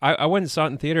theaters. I went and saw it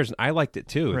in theaters and I liked it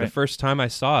too. Right. The first time I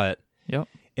saw it. Yep.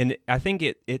 And I think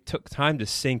it took time to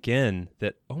sink in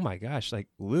that, oh my gosh, like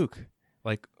Luke,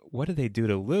 like what did they do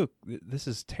to Luke? This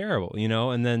is terrible,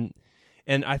 And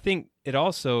I think it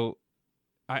also,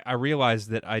 I realized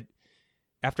that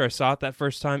after I saw it that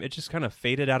first time, it just kind of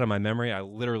faded out of my memory. I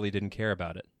literally didn't care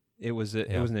about it. It was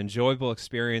an enjoyable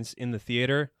experience in the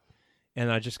theater,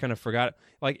 and I just kind of forgot.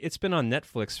 Like, it's been on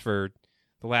Netflix for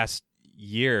the last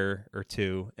year or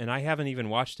two, and I haven't even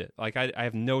watched it. Like, I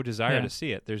have no desire to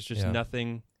see it. There's just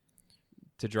nothing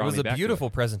to draw me back to it. It was a beautiful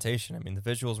presentation. I mean, the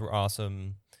visuals were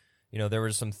awesome. There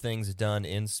were some things done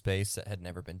in space that had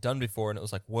never been done before, and it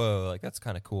was like, whoa, like that's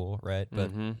kind of cool, right? But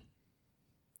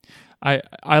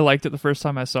I liked it the first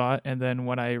time I saw it, and then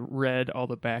when I read all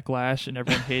the backlash and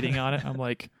everyone hating on it, I'm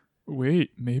like,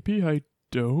 wait, maybe I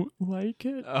don't like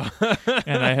it?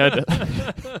 And I had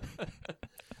to...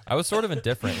 I was sort of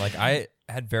indifferent. Like, I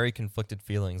had very conflicted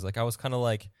feelings. Like, I was kind of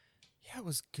like, yeah, it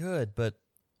was good, but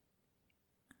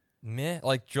meh.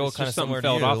 Like, Joel, kind of similar to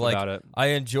you. Like, about it. I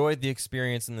enjoyed the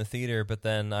experience in the theater, but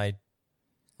then I,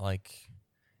 like...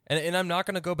 And I'm not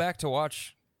going to go back to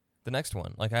watch the next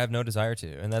one. Like, I have no desire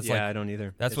to. And that's I don't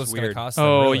either. That's what's going to cost them,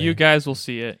 really. You guys will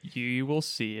see it. You will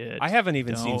see it. I haven't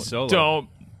even seen Solo. Don't.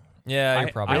 Yeah, you're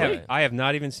probably right. I have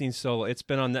not even seen Solo. It's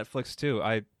been on Netflix, too.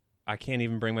 I can't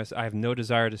even bring myself... I have no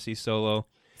desire to see Solo.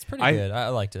 It's pretty good. I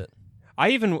liked it. I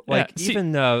even...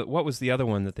 what was the other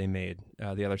one that they made?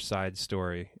 The other side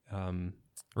story.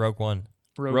 Rogue One.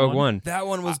 Rogue One. That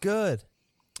one was good.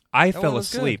 I fell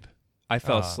asleep. I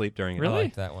fell asleep during it. Really? I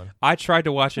liked that one. I tried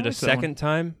to watch it a second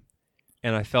time,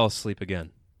 and I fell asleep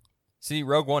again. See,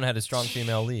 Rogue One had a strong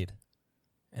female lead,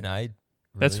 and I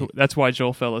really, that's why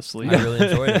Joel fell asleep. I really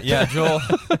enjoyed it. Yeah,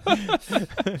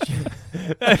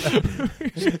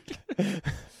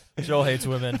 Joel hates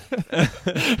women.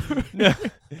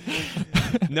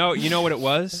 No, you know what it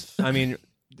was? I mean,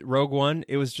 Rogue One,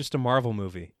 it was just a Marvel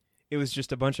movie. It was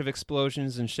just a bunch of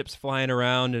explosions and ships flying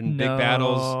around and big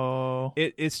battles.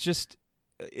 It's just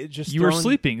you were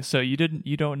sleeping, so you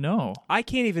don't know. I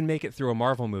can't even make it through a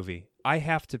Marvel movie. I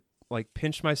have to like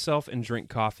pinch myself and drink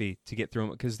coffee to get through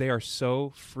them because they are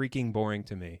so freaking boring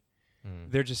to me.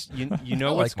 They're just you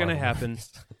know what's going to happen.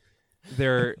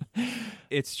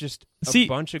 It's just a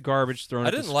bunch of garbage thrown. I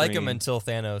at the didn't like screen. them until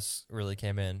Thanos really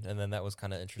came in, and then that was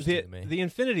kind of interesting to me. The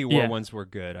Infinity War ones were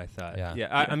good. I thought. Yeah.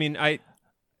 I mean,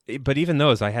 but even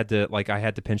those, I had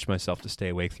to pinch myself to stay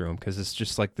awake through them, because it's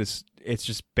just like this. It's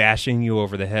just bashing you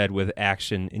over the head with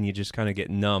action, and you just kind of get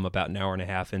numb about an hour and a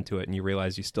half into it, and you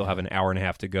realize you still have an hour and a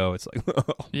half to go. It's like,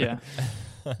 oh, yeah,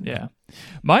 yeah.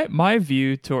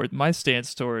 My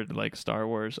stance toward like Star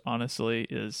Wars, honestly,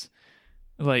 is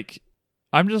like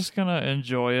I'm just gonna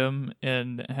enjoy them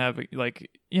and have like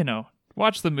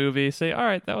watch the movie, say, all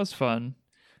right, that was fun.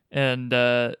 And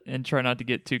try not to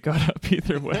get too caught up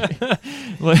either way.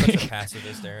 Like such a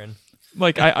pacifist, Aaron.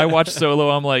 Like I watched Solo,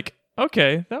 I'm like,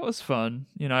 okay, that was fun.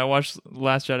 I watched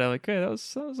Last Jedi, like, okay, that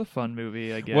was a fun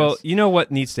movie, I guess. Well, you know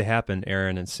what needs to happen,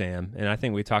 Aaron and Sam, and I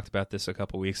think we talked about this a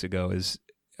couple weeks ago, is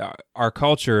our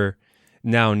culture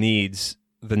now needs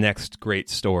the next great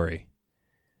story.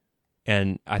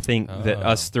 And I think that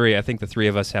the three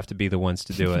of us have to be the ones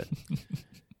to do it.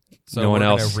 So no one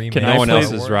else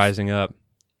is rising up.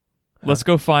 Let's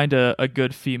go find a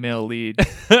good female lead.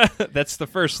 That's the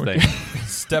first thing.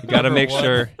 Step. Got to make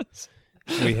sure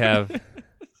we have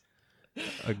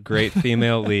a great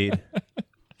female lead,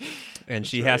 and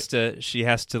she has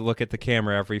to look at the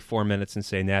camera every 4 minutes and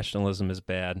say nationalism is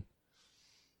bad.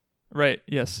 Right.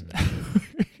 Yes.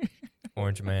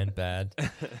 Orange man bad.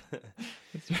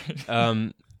 That's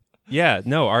right. Yeah.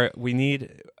 No.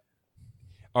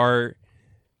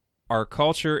 Our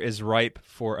culture is ripe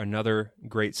for another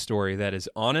great story that is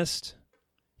honest,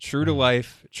 true to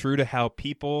life, true to how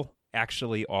people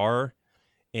actually are,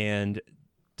 and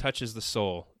touches the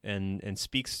soul and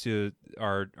speaks to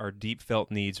our deep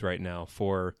felt needs right now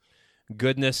for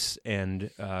goodness and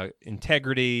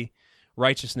integrity,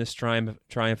 righteousness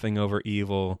triumphing over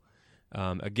evil,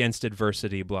 against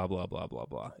adversity, blah, blah, blah, blah,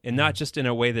 blah. And not just in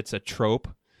a way that's a trope,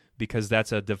 because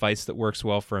that's a device that works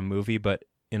well for a movie, but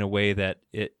in a way that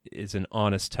it is an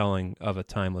honest telling of a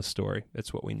timeless story.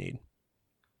 That's what we need.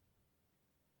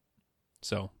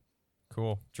 So,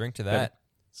 cool. Drink to that.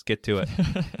 Let's get to it.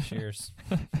 Cheers.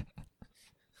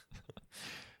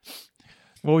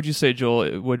 What would you say, Joel?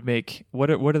 It would make what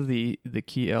are the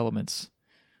key elements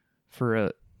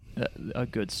for a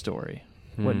good story?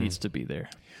 What needs to be there?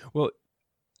 Well,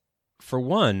 for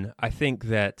one, I think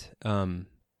that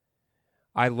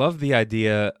I love the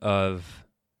idea of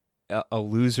a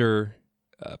loser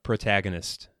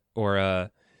protagonist, or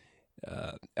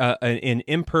an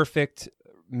imperfect,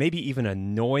 maybe even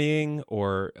annoying,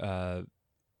 or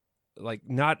like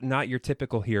not your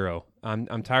typical hero.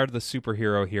 I'm tired of the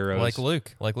superhero heroes. Like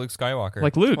Luke Skywalker.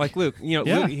 Like Luke. Luke,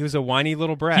 Luke, he was a whiny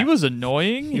little brat. He was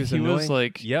annoying. He was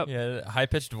like, yep. Yeah, high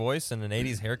pitched voice and an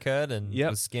 80s haircut, and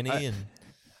was skinny.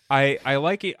 I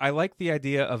like it. I like the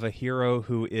idea of a hero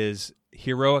who is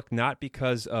heroic not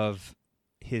because of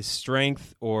his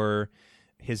strength or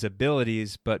his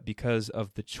abilities, but because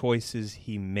of the choices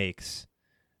he makes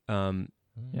when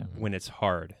it's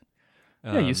hard.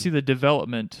 You see the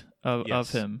development of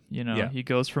him. He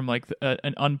goes from like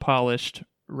an unpolished,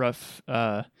 rough,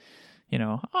 I'm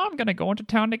going to go into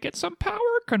town to get some power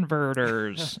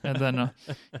converters. And then,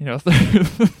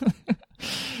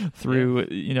 through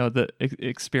the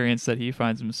experience that he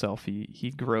finds himself,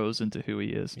 he grows into who he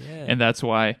is. Yeah. And that's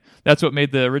what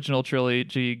made the original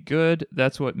trilogy good.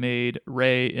 That's what made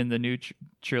Rey in the new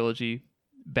trilogy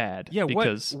bad. Yeah,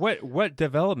 because what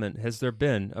development has there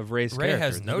been of Rey's character? Rey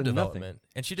has no development, nothing.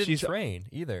 And she didn't train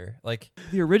either. Like,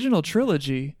 the original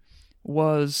trilogy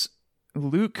was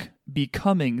Luke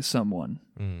becoming someone,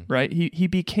 right? He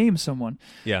became someone.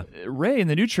 Yeah. Rey in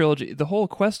the new trilogy, the whole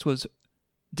quest was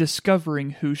discovering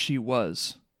who she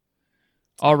was.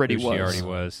 She already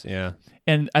was, yeah.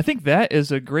 And I think that is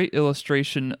a great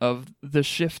illustration of the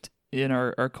shift in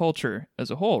our culture as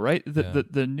a whole, right?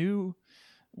 The new,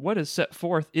 what is set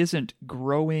forth isn't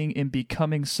growing and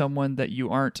becoming someone that you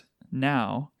aren't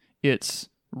now. It's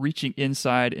reaching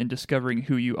inside and discovering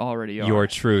who you already are. Your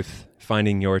truth.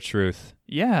 Finding your truth.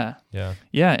 Yeah. Yeah.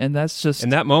 Yeah, and that's just...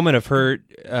 And that moment of her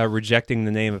rejecting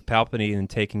the name of Palpatine and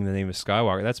taking the name of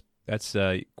Skywalker, that's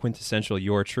quintessential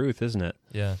your truth, isn't it?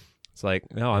 Yeah. It's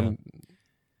like, no, I'm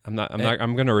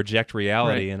going to reject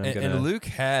reality, right. And Luke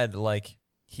had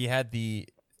he had the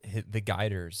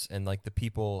guiders and like the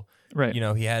people, right?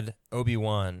 He had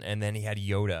Obi-Wan, and then he had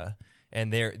Yoda,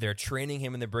 and they're training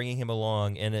him and they're bringing him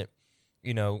along, and it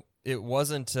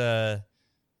wasn't there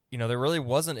really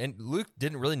wasn't, and Luke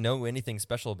didn't really know anything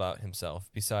special about himself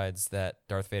besides that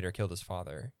Darth Vader killed his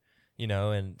father,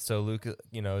 and so Luke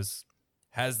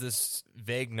has this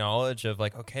vague knowledge of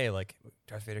like, okay, like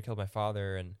Darth Vader killed my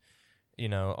father, and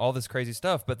all this crazy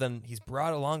stuff, but then he's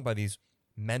brought along by these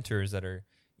mentors that are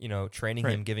training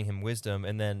him, giving him wisdom,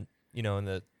 and then in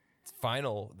the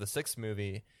 6th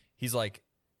movie, he's like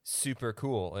super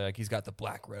cool. Like he's got the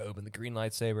black robe and the green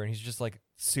lightsaber, and he's just like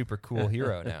super cool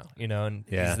hero now, And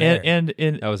Yeah. And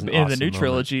in That was an the new awesome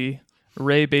trilogy,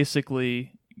 Rey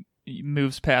basically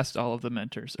moves past all of the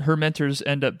mentors. Her mentors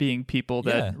end up being people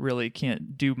that really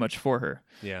can't do much for her.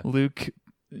 Yeah. Luke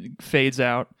fades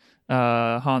out.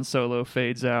 Han Solo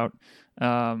fades out.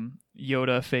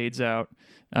 Yoda fades out.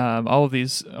 All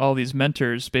these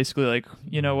mentors basically like,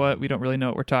 you know what? We don't really know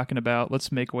what we're talking about.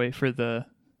 Let's make way for the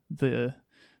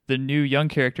new young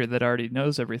character that already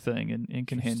knows everything and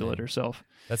can handle it herself.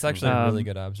 That's actually a really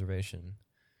good observation.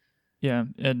 Yeah,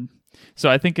 and so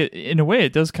I think in a way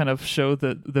it does kind of show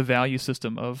the value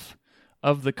system of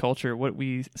the culture, what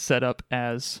we set up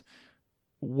as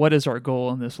what is our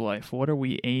goal in this life? What are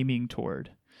we aiming toward?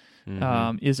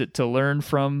 Mm-hmm. Is it to learn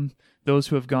from those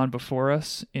who have gone before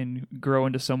us and grow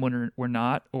into someone we're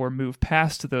not, or move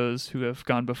past those who have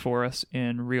gone before us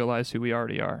and realize who we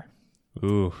already are?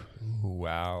 Ooh.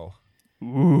 Wow.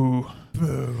 Ooh.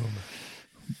 Boom.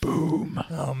 Boom.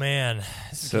 Oh man,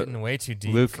 this is getting way too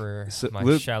deep for my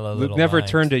Luke, shallow Luke little never mind.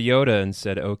 turned to Yoda and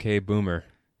said, "Okay, boomer."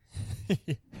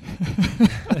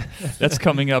 That's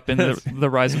coming up in the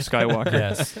Rise of Skywalker.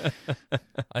 Yes.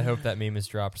 I hope that meme is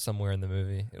dropped somewhere in the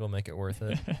movie. It'll make it worth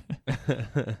it.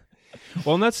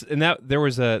 Well, there's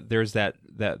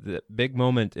that big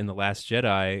moment in The Last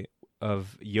Jedi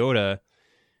of Yoda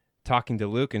talking to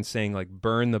Luke and saying, like,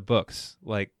 burn the books.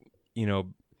 Like,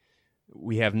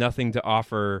 we have nothing to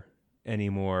offer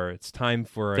anymore. It's time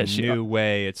for a new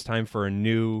way. It's time for a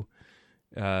new...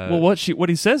 well, what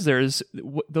he says there is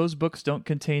those books don't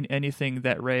contain anything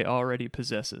that Rey already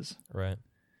possesses.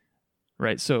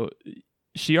 Right. So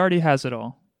she already has it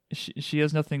all. She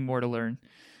has nothing more to learn.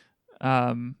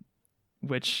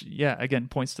 Which, again,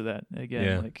 points to that.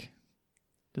 Again, like,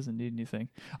 doesn't need anything.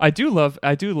 I do love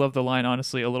the line,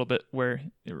 honestly, a little bit where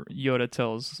Yoda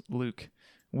tells Luke,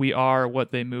 "We are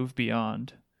what they move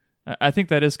beyond." I think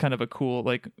that is kind of a cool,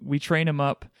 like, we train them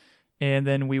up and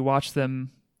then we watch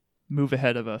them move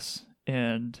ahead of us,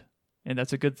 and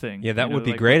that's a good thing. Yeah, that would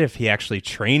be great if he actually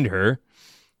trained her.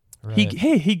 Right.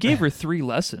 He gave her 3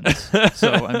 lessons.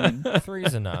 So I mean,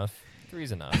 three's enough.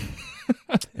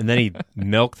 And then he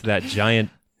milked that giant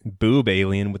boob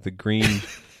alien with the green.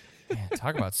 Man,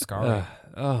 talk about scarring.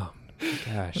 Oh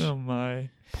gosh. Oh my.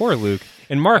 Poor Luke.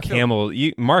 And Mark Hamill.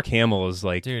 Mark Hamill is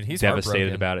like, dude, he's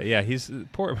devastated about it. Yeah, he's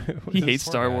poor. He hates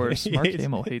Star guy. Wars. Mark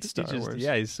Hamill hates Star Wars.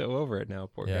 Yeah, he's so over it now.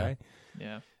 Poor guy.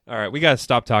 Yeah. All right, we got to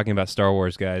stop talking about Star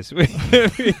Wars, guys.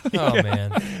 Oh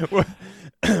man,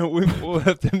 we'll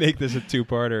have to make this a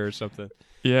 2-parter or something.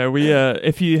 Yeah, we.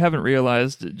 If you haven't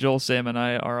realized, Joel, Sam, and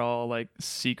I are all like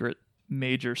secret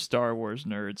major Star Wars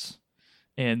nerds,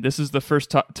 and this is the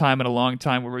first time in a long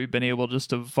time where we've been able just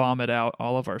to vomit out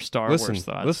all of our Star Wars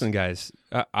thoughts. Listen, guys,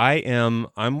 I'm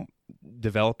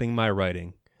developing my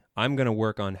writing. I'm going to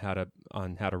work on how to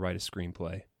write a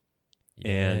screenplay.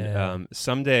 And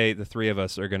someday the 3 of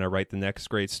us are going to write the next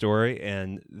great story,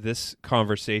 and this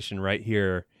conversation right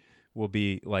here will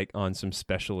be like on some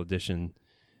special edition.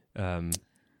 They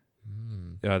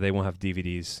won't have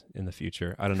DVDs in the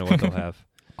future. I don't know what they'll have.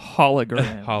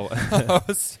 Hologram.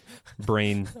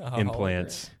 Brain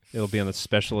implants. It'll be on the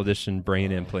special edition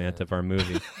brain implant of our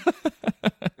movie.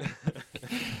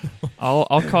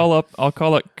 I'll call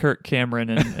up Kirk Cameron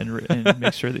and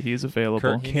make sure that he's available.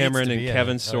 Kirk Cameron and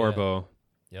Kevin Sorbo. Oh,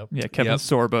 yeah. Yeah, Kevin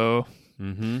Sorbo.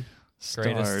 Mm-hmm.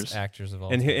 Greatest actors of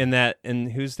all and time.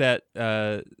 And who's that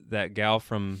gal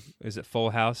from, is it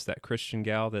Full House, that Christian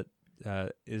gal that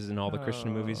is in all the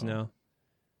Christian movies now?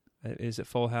 Is it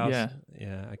Full House? Yeah, I can't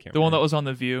remember. The one that was on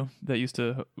The View that used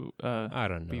to I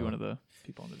don't know. be one of the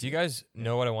people on The View. Do you guys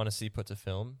know what I want to see put to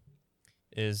film?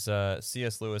 Is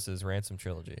C.S. Lewis's Ransom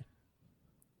trilogy.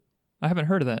 I haven't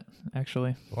heard of that,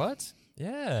 actually. What?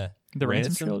 Yeah. The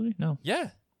Ransom trilogy? No. Yeah.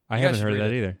 I haven't heard of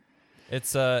that either.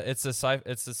 It's a sci-fi.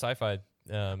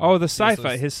 The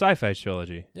sci-fi, his sci-fi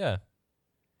trilogy. Yeah.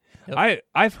 Yep.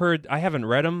 I've heard. I haven't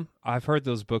read them. I've heard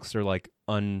those books are like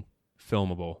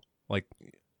unfilmable. Like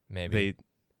maybe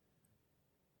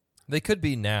they could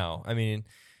be now. I mean,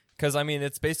 because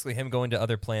it's basically him going to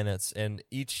other planets, and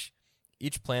each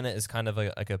planet is kind of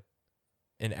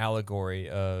an allegory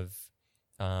of,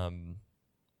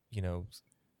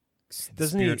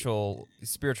 spiritual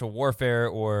warfare,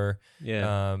 or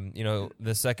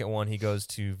the second one he goes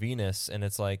to Venus, and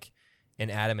it's like an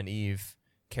Adam and Eve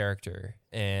character,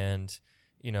 and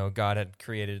God had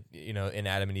created an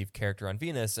Adam and Eve character on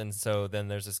Venus, and so then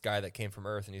there's this guy that came from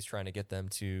Earth, and he's trying to get them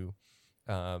to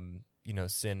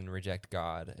sin and reject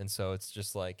God, and so it's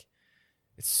just like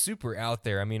it's super out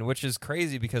there. I mean, which is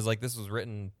crazy because like this was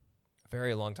written a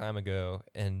very long time ago,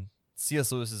 and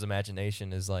C.S. Lewis's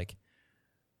imagination is like,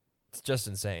 it's just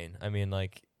insane. I mean,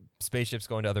 like spaceships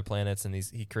going to other planets, and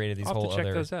he created these I'll have whole to check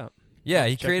other. those out. Yeah,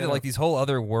 he Check created that like out. these whole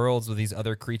other worlds with these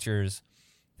other creatures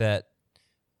that.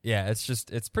 Yeah,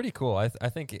 it's pretty cool. I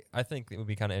think it would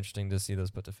be kind of interesting to see those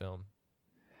put to film.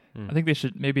 I think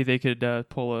they could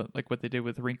pull like what they did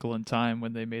with Wrinkle in Time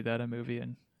when they made that a movie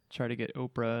and try to get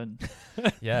Oprah and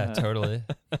Yeah, totally.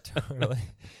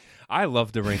 I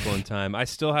love The Wrinkle in Time. I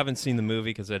still haven't seen the movie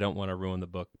because I don't want to ruin the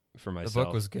book for myself. The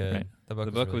book was good. Right.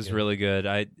 The book was really good.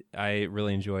 I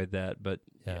really enjoyed that, but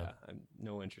Yeah. I'm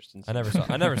no interest in. I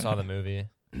never saw the movie.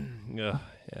 Yeah,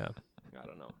 I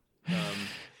don't know.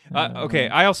 Okay,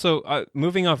 I also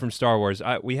moving on from Star Wars.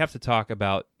 We have to talk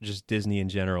about just Disney in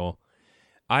general.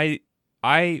 I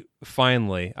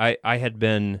finally had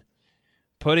been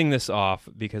putting this off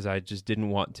because I just didn't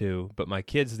want to. But my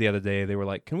kids the other day, they were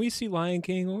like, "Can we see Lion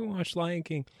King? We watch Lion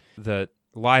King." The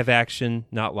live action,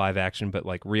 not live action, but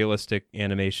like realistic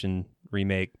animation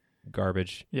remake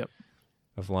garbage. Yep.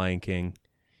 Of Lion King.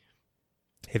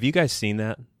 Have you guys seen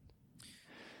that?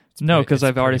 No, because it's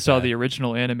I've already pretty saw bad. the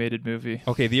original animated movie.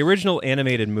 Okay, the original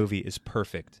animated movie is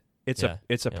perfect. It's Yeah,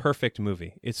 a yeah. perfect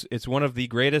movie. It's one of the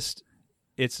greatest.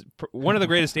 It's one of the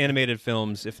greatest animated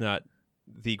films, if not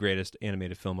the greatest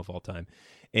animated film of all time.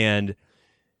 And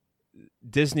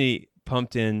Disney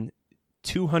pumped in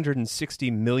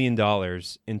 $260 million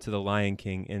into The Lion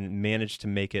King and managed to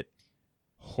make it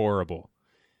horrible.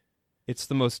 It's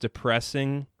the most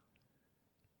depressing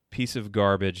piece of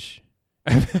garbage.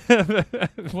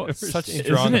 Such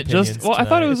strong Isn't it just? opinions Well, I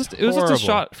thought it was tonight. just a Horrible.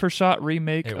 shot for shot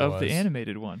remake It of the was.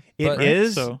 animated one. It But-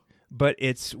 is, So but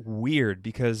it's weird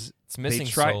because It's missing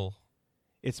try- soul.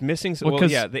 it's missing. Well, Well,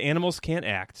 'cause- yeah, the animals can't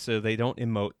act, so they don't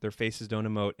emote. Their faces don't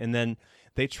emote, and then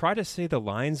they try to say the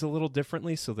lines a little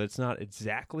differently, so that it's not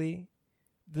exactly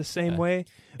the same Yeah. way.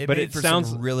 It but made it for sounds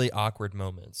some really awkward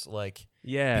moments, like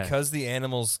Yeah, because the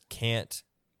animals can't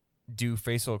do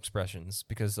facial expressions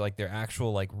because like they're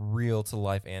actual like real to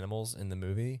life animals in the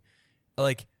movie.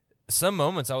 Like some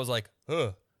moments I was like,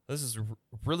 "Ugh, this is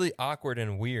really awkward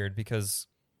and weird," because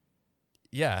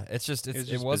yeah, it was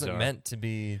wasn't bizarre. meant to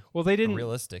be well, they didn't.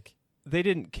 realistic. They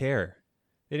didn't care.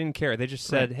 They didn't care. They just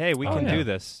said, Right. "Hey, we Oh, can yeah. do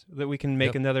this. That we can make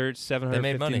Yep. another They $750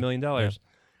 made money. million dollars."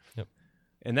 Yep.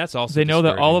 And that's also They know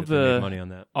that all discouraging of they the- made money on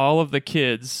that. all of the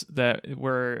kids that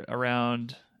were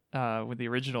around with the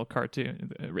original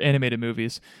cartoon animated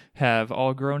movies have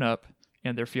all grown up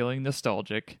and they're feeling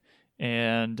nostalgic,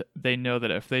 and they know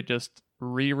that if they just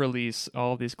re-release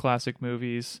all of these classic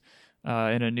movies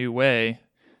in a new way,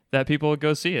 that people would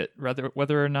go see it,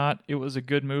 whether or not it was a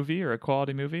good movie or a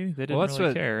quality movie. They didn't That's really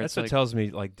what care. that's It's what like, tells me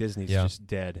like Disney's Yeah. just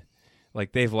dead.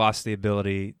 Like they've lost the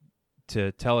ability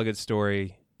to tell a good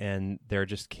story, and they're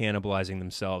just cannibalizing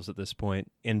themselves at this point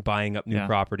and buying up new Yeah.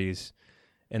 properties.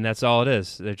 And that's all it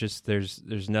is. They're just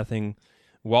there's nothing.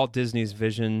 Walt Disney's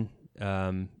vision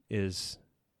is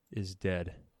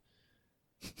dead.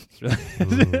 It's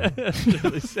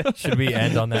really sad. Should we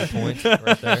end on that point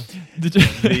right there? Did you,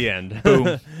 The end.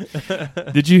 Boom.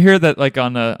 Did you hear that? Like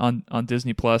on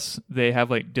Disney Plus, they have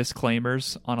like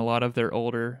disclaimers on a lot of their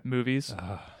older movies.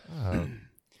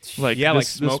 Like Yeah, like this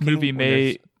smoking movie when may,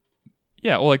 there's-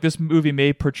 yeah, well, like this movie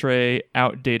may portray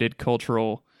outdated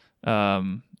cultural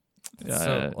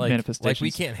So, like manifestations. we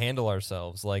can't handle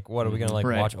ourselves. Like, what are we gonna like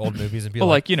Right. watch old movies and be Well,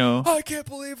 like, like you know, I can't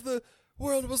believe the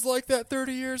world was like that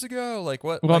 30 years ago. Like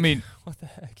what? well, I like, mean, what the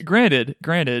heck?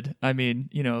 granted, I mean,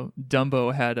 you know,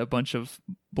 Dumbo had a bunch of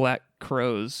black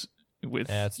crows with,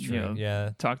 Yeah, that's true. you know,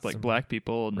 Yeah, talked like some black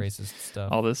people and racist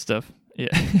stuff. all this stuff. Yeah.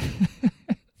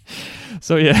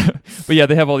 So yeah, but yeah,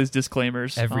 they have all these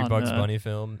disclaimers. Every on, Bugs Bunny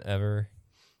film ever.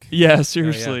 Yeah,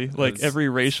 seriously, yeah. like That's every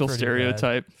racial pretty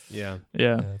stereotype. Yeah.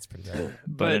 Yeah. Yeah, that's pretty bad.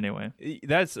 But anyway,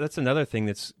 That's another thing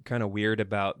that's kind of weird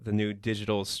about the new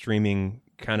digital streaming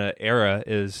kind of era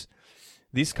is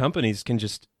these companies can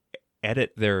just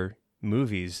edit their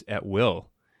movies at will.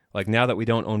 Like now that we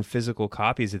don't own physical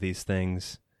copies of these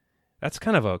things, that's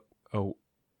kind of a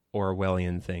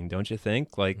Orwellian thing, don't you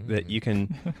think? Like that you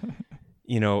can,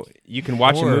 you can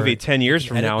watch a Or movie 10 years you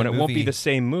from can now and edit it the won't be movie. the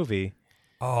same movie.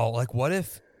 Oh, like what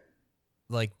if,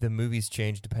 like the movies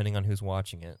change depending on who's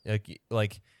watching it?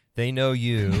 Like they know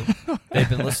you. They've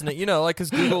been listening. You know, like because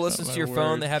Google listens Oh, to your my phone.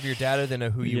 word. They have your data. They know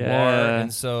who you are, Yeah.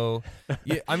 and so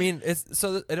I mean, it's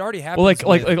so it already happens. well,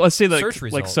 like with let's say search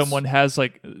like results. someone has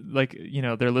like you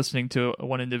know they're listening to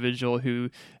one individual who,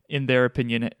 in their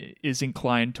opinion, is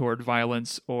inclined toward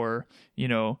violence or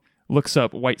looks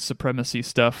up white supremacy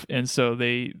stuff, and so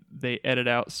they edit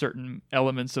out certain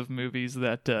elements of movies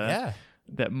that Yeah.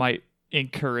 that might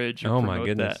encourage or Oh my promote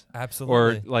goodness. that. Absolutely.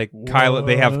 Or like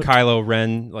they have Kylo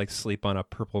Ren like sleep on a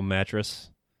purple mattress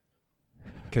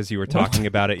because you were talking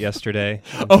about it yesterday.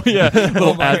 Oh yeah,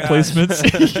 little my ad gosh.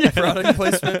 placements. Product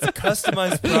placements,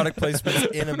 customized product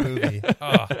placements in a movie.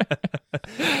 Oh.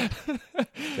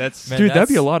 That's Man, Dude, that'd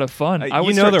be a lot of fun. I you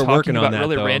would know start they're talking working on about that,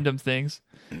 really though. random things.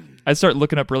 I'd start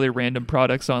looking up really random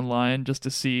products online just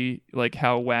to see like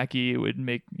how wacky it would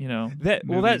make,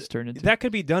 movies turn into. that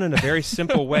could be done in a very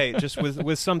simple way, just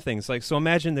with some things. Like, so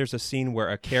imagine there's a scene where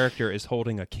a character is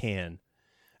holding a can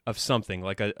of something,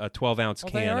 like a 12-ounce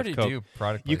Well, can they already of Coke. do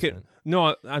product You placement. could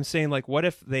no, I'm saying like, what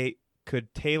if they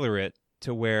could tailor it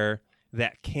to where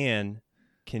that can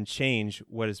change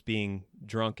what is being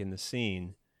drunk in the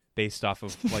scene based off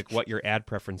of like what your ad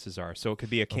preferences are. So it could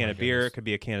be a can of beer, goodness. it could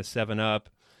be a can of 7-Up,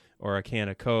 or a can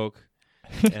of Coke.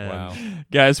 And Wow.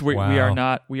 Guys, we are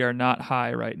Wow. not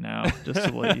high right now. Just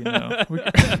to let you know.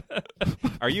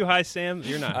 Are you high, Sam?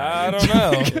 You're not high. I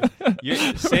don't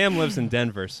know. Sam lives in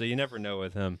Denver, so you never know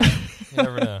with him. You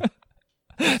never know.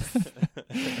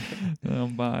 Oh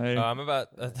my! I'm about.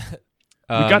 We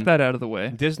got that out of the way.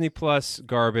 Disney Plus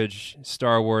garbage,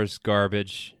 Star Wars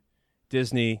garbage,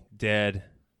 Disney dead.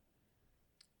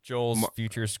 Joel's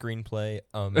future screenplay,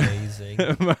 amazing.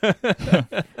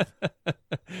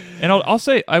 And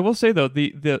I will say though,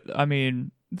 the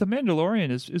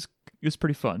Mandalorian is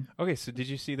pretty fun. Okay, so did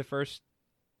you see the first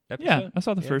episode? Yeah, I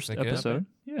saw the Yeah, first is it good? episode.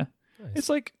 Yeah, Nice. it's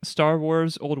like Star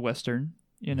Wars old western.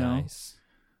 Nice.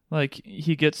 Like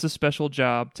he gets a special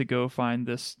job to go find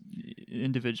this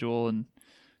individual, and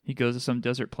he goes to some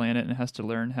desert planet and has to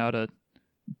learn how to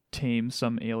tame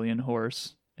some alien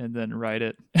horse and then ride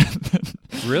it.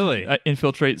 Really?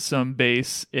 Infiltrate some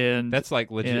base, and That's like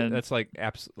legit. and- That's like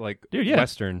Dude, yeah.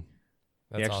 Western.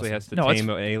 That's he actually awesome. has to No, it's- tame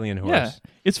an alien horse. yeah,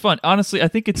 it's fun. Honestly, I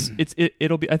think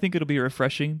it'll be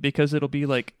refreshing because it'll be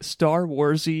like Star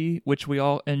Warsy, which we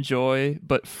all enjoy,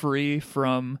 but free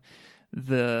from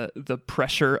the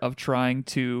pressure of trying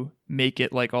to make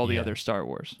it like all the Yeah. other Star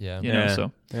Wars. Yeah. You know,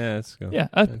 so Yeah, that's cool. yeah,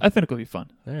 I think it'll be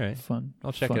fun. All right. Fun.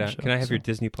 I'll check fun it out. show, Can I have so. your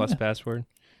Disney Plus Yeah. password?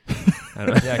 I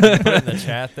don't know. Yeah, can you put it in the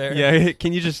chat there? Yeah,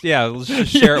 can you just let's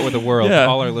just share it with the world, Yeah.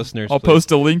 all our listeners. I'll please.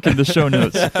 post a link in the show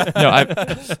notes.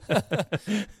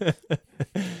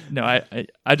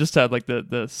 I just had like the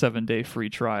 7-day free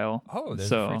trial. Oh, there's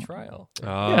So- a free trial.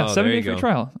 Oh, Yeah, there 7-day you free go.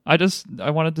 trial. I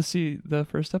wanted to see the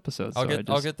first episode. I'll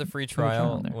so get the free put a trial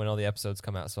trial in there. when all the episodes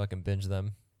come out, so I can binge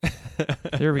them.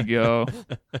 There we go.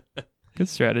 Good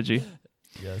strategy.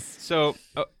 Yes. So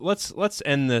let's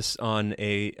end this on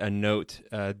a note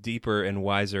deeper and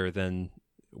wiser than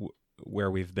where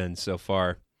we've been so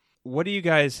far. What do you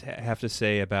guys have to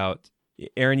say about,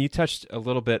 Aaron, you touched a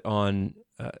little bit on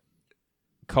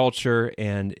culture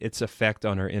and its effect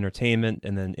on our entertainment,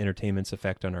 and then entertainment's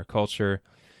effect on our culture.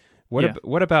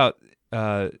 What about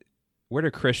where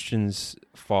do Christians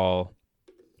fall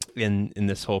in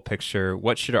this whole picture?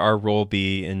 What should our role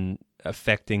be in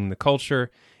affecting the culture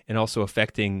and also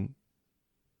affecting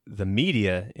the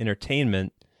media,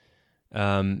 entertainment?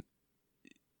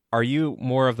 Are you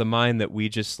more of the mind that we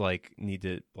just need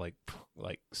to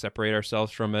separate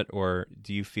ourselves from it, or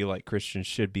do you feel like Christians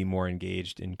should be more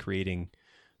engaged in creating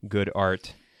good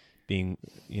art, being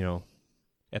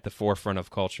at the forefront of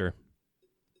culture?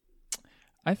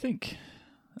 I think,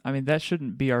 that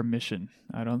shouldn't be our mission.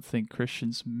 I don't think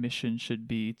Christians' mission should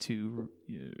be to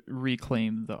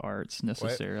reclaim the arts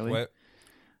necessarily. Wait.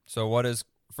 So what is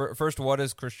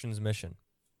Christian's mission?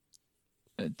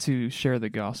 To share the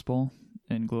gospel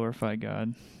and glorify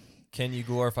God. Can you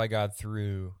glorify God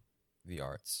through the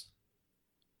arts?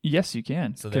 Yes, you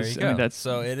can. So there 'Cause, you go. that's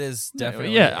So it is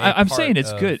definitely. I'm saying it's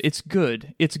part good. of- It's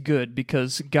good. It's good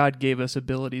because God gave us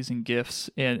abilities and gifts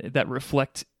and that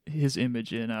reflect His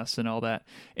image in us and all that.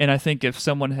 And I think if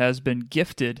someone has been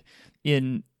gifted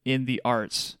in the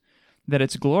arts, that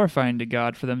it's glorifying to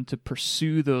God for them to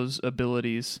pursue those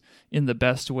abilities in the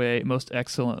best way, most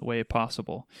excellent way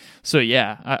possible. So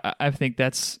yeah, I think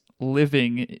that's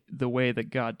living the way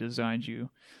that God designed you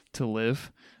to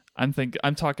live. I'm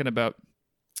talking about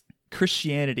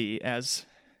Christianity as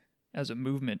a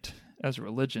movement, as a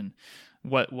religion.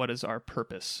 What is our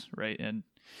purpose, right? And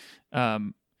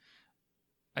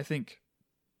I think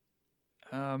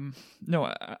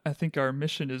I think our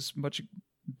mission is much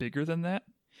bigger than that.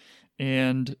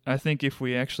 And I think if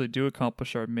we actually do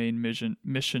accomplish our main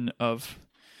mission of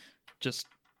just,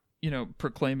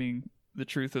 proclaiming the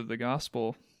truth of the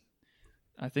gospel,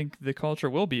 I think the culture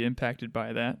will be impacted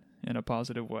by that in a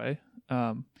positive way.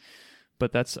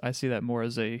 But I see that more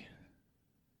as a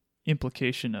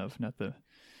implication of not the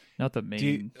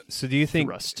main Do you think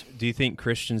thrust. Do you think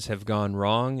Christians have gone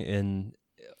wrong in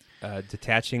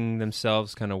detaching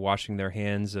themselves, kind of washing their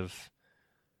hands of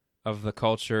the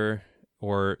culture,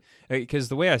 or because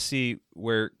the way I see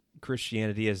where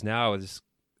Christianity is now is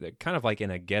kind of like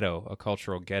in a ghetto, a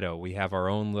cultural ghetto. We have our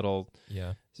own little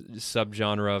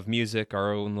subgenre of music,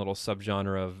 our own little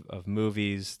subgenre of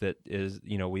movies that is,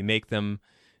 we make them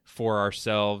for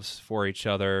ourselves, for each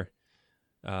other.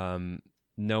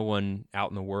 No one out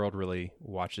in the world really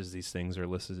watches these things or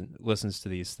listens to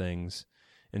these things.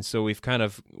 And so we've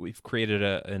created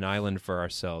an island for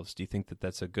ourselves. Do you think that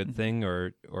that's a good thing,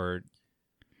 or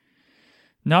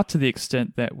not to the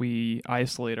extent that we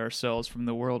isolate ourselves from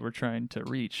the world we're trying to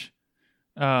reach?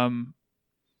 I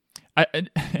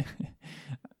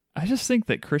just think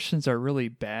that Christians are really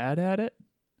bad at it.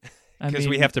 Because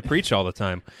we have to preach all the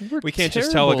time. We can't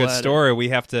just tell a good story.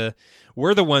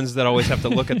 We're the ones that always have to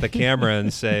look at the camera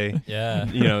and say,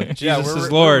 Jesus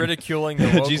is Lord. We're ridiculing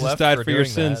the woke Jesus left died for your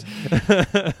doing sins.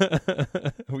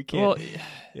 We can't.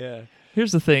 Well,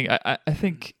 here's the thing. I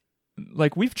think,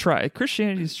 like,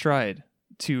 Christianity's tried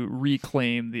to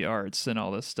reclaim the arts and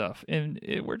all this stuff, and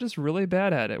we're just really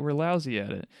bad at it. We're lousy at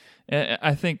it. And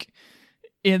I think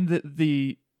in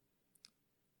the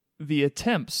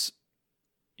attempts,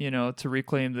 to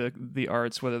reclaim the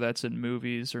arts, whether that's in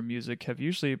movies or music, have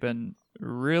usually been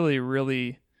really,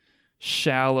 really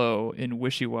shallow and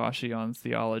wishy-washy on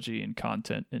theology and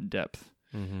content and depth.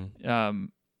 Mm-hmm.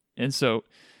 And so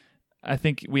I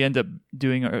think we end up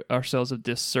doing ourselves a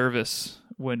disservice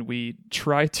when we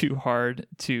try too hard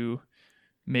to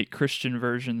make Christian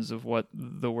versions of what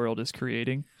the world is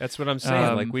creating. That's what I'm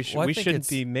saying. We shouldn't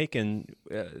be making.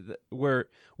 We're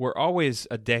always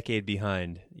a decade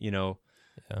behind.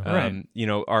 Right.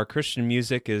 Our Christian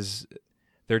music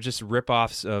they're just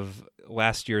rip-offs of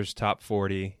last year's top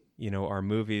 40. Our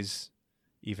movies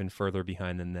even further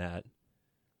behind than that.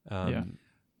 I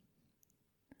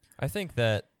think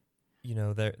that,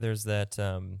 there's that,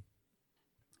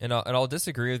 and I'll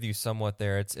disagree with you somewhat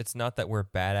there. It's not that we're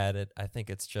bad at it. I think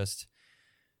it's just,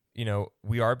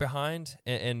 we are behind,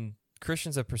 and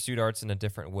Christians have pursued arts in a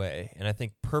different way. And I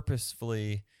think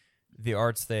purposefully, the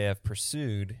arts they have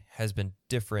pursued has been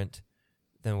different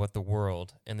than what the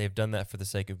world, and they've done that for the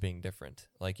sake of being different.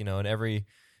 Like, in every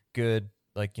good,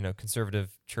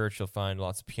 conservative church, you'll find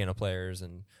lots of piano players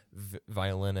and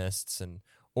violinists and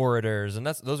orators, and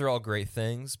those are all great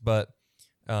things. But,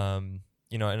 and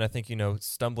I think,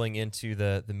 stumbling into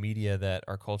the media that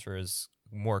our culture is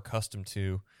more accustomed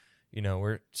to,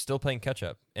 we're still playing catch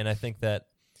up. And I think that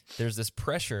there's this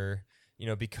pressure,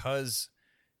 because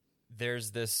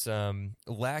there's this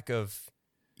lack of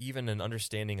even an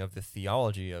understanding of the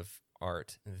theology of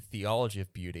art and the theology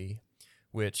of beauty,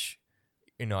 which,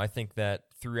 I think that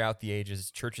throughout the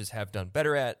ages, churches have done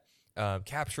better at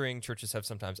capturing. Churches have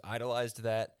sometimes idolized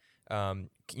that,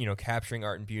 capturing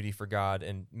art and beauty for God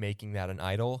and making that an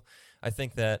idol. I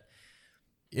think that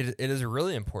it is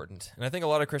really important. And I think a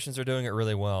lot of Christians are doing it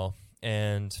really well.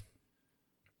 And,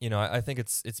 I think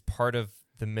it's part of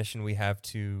the mission we have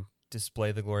to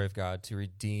display the glory of God, to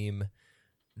redeem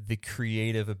the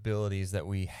creative abilities that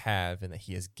we have and that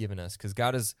He has given us. Because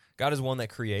God is one that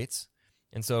creates,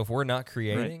 and so if we're not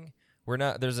creating, right, we're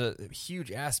not. There's a huge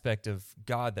aspect of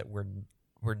God that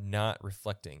we're not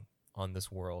reflecting on this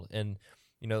world. And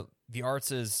the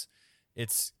arts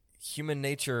it's human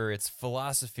nature, it's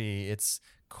philosophy, it's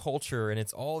culture, and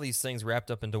it's all these things wrapped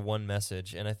up into one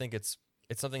message. And I think it's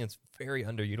something that's very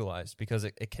underutilized because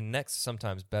it connects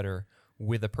sometimes better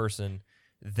with a person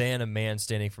than a man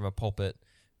standing from a pulpit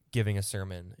giving a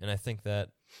sermon. And I think that,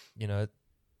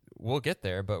 we'll get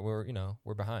there, but we're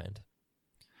behind.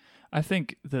 I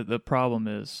think the problem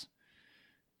is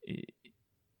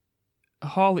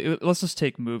let's just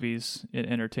take movies and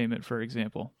entertainment, for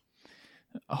example.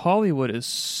 Hollywood is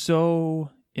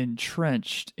so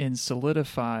entrenched and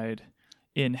solidified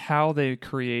in how they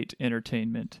create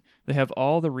entertainment. They have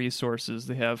all the resources.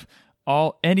 They have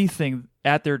anything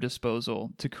at their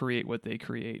disposal to create what they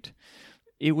create.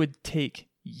 It would take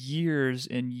years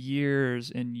and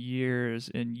years and years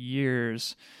and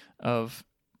years of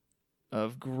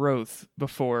growth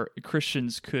before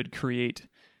Christians could create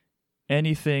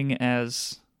anything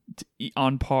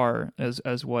on par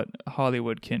as what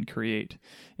Hollywood can create.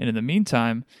 And in the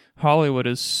meantime, Hollywood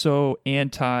is so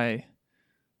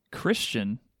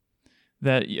anti-Christian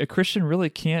that a Christian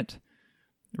really can't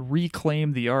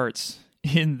reclaim the arts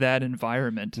in that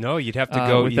environment. No, you'd have to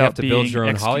go. You'd have to build your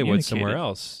own Hollywood somewhere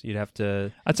else. You'd have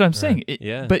to. That's what I'm saying.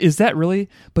 Yeah. But is that really?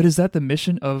 But is that the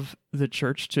mission of the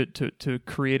church to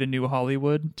create a new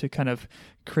Hollywood, to kind of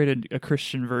create a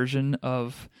Christian version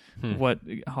of what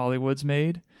Hollywood's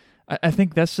made? I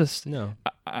think that's just no.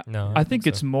 I think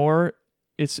it's more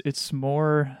it's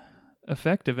more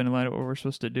effective in light of what we're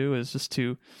supposed to do is just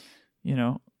to,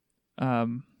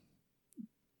 Sam,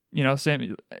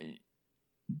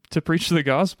 to preach the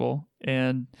gospel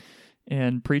and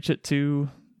preach it to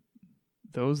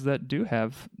those that do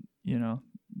have,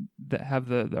 that have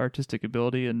the artistic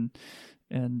ability, and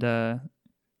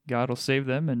God will save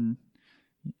them and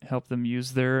help them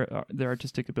use their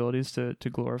artistic abilities to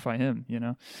glorify Him.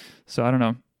 So I don't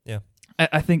know. Yeah,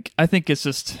 I think it's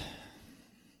just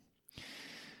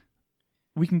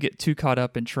we can get too caught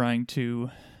up in trying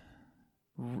to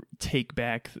take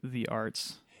back the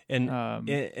arts,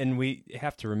 and we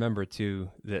have to remember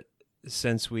too that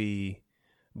since we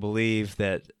believe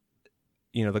that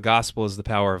the gospel is the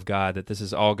power of God, that this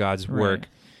is all God's work,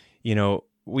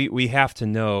 we have to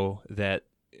know that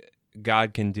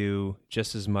God can do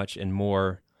just as much and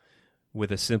more with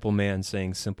a simple man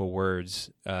saying simple words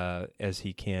as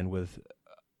He can with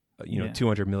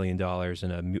 $200 million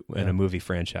in a movie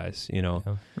franchise.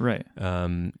 Right.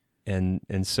 And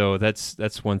so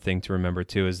that's one thing to remember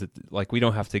too, is that like we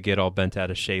don't have to get all bent out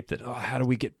of shape that how do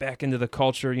we get back into the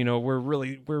culture?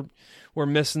 We're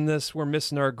missing this. We're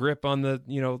missing our grip on the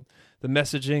the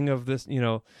messaging of this.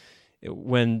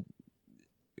 When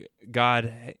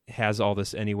God has all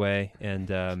this anyway, and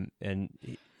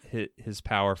His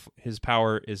power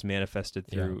is manifested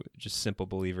through just simple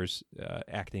believers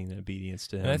acting in obedience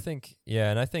to Him. And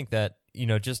I think that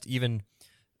just even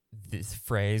this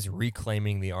phrase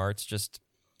reclaiming the arts, just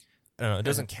I don't know, it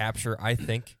doesn't capture, I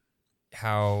think,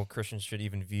 how Christians should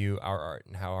even view our art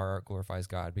and how our art glorifies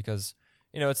God, because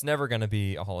it's never going to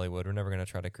be a Hollywood. We're never going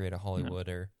to try to create a Hollywood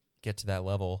or get to that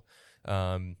level.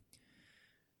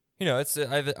 It's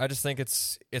I just think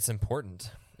it's important,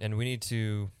 and we need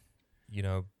to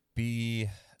be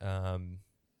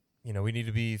we need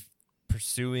to be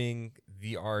pursuing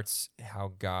the arts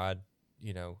how God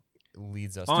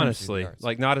leads us honestly, to the arts.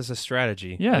 like not as a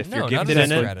strategy. Yeah, if you're not gifted as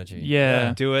a in strategy.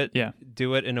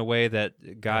 do it in a way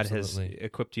that God Absolutely. has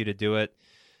equipped you to do it.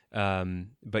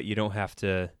 But you don't have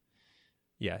to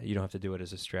do it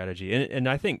as a strategy. And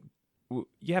I think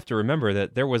you have to remember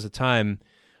that there was a time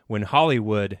when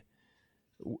Hollywood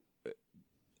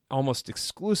almost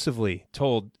exclusively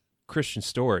told Christian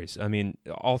stories. I mean,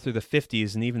 all through the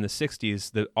 50s and even the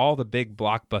 60s, all the big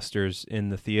blockbusters in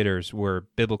the theaters were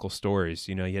biblical stories.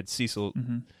 You had Cecil,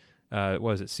 what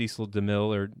was it, Cecil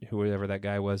DeMille or whoever that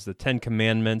guy was, the Ten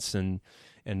Commandments and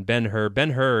Ben-Hur.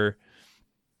 Ben-Hur,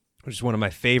 which is one of my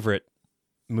favorite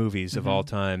movies of all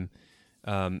time,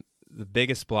 the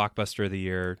biggest blockbuster of the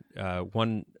year,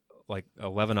 won like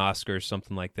 11 Oscars,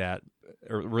 something like that,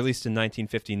 released in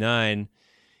 1959.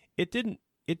 It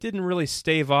didn't really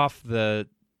stave off the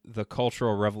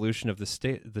cultural revolution of the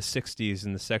 60s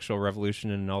and the sexual revolution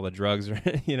and all the drugs.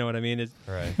 You know what I mean?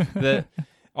 Right.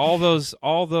 All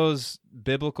those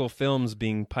biblical films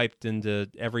being piped into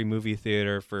every movie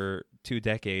theater for 2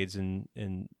 decades in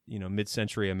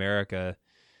mid-century America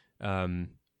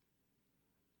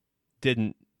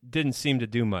didn't seem to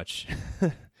do much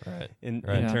right. in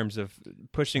terms of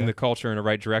pushing the culture in the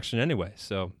right direction anyway.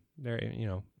 So there,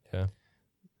 yeah.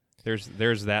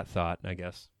 There's that thought, I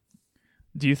guess.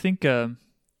 Do you think what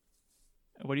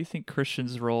do you think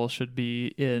Christians' role should be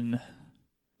in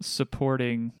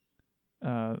supporting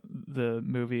the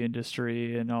movie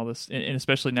industry and all this, and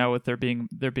especially now with there being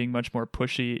much more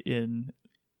pushy in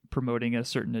promoting a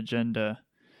certain agenda?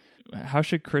 How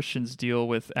should Christians deal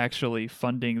with actually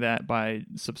funding that by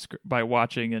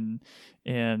watching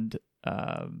and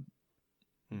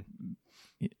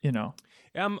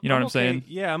Yeah, I'm saying?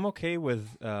 Yeah, I'm okay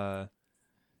with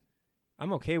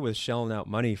shelling out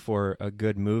money for a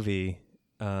good movie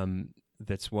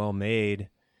that's well made.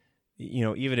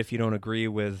 Even if you don't agree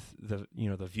with the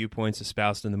viewpoints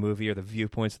espoused in the movie or the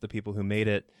viewpoints of the people who made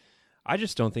it, I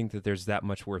just don't think that there's that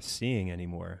much worth seeing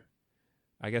anymore.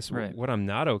 I guess what I'm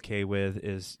not okay with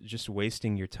is just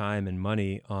wasting your time and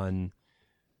money on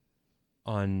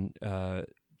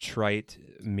trite,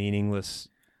 meaningless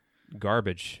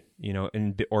garbage,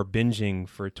 or binging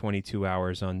for 22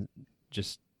 hours on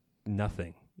just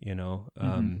nothing,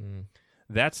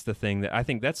 That's the thing that I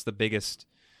think that's the biggest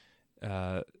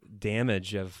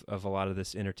damage of a lot of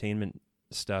this entertainment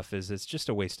stuff is it's just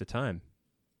a waste of time.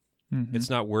 Mm-hmm.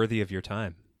 It's not worthy of your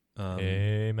time.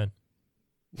 Amen.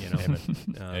 Amen.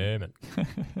 Amen.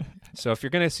 So if you're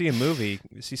going to see a movie,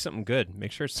 see something good.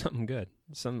 Make sure it's something good.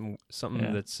 Something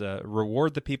that's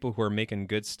reward the people who are making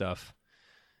good stuff,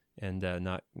 and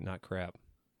not crap.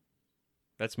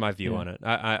 That's my view on it.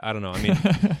 I don't know. I mean,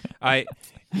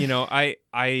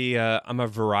 I'm a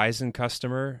Verizon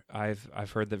customer.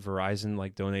 I've heard that Verizon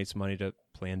donates money to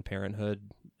Planned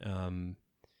Parenthood.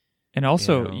 And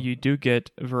also, you do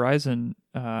get Verizon.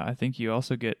 I think you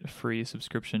also get free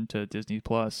subscription to Disney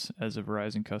Plus as a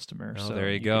Verizon customer. Oh, so there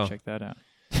you go. Can check that out.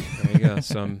 There you go.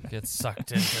 So I'm Get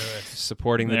sucked into it.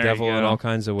 supporting the There devil you in go. all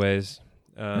kinds of ways.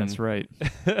 That's right.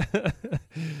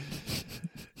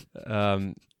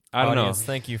 I don't Audience,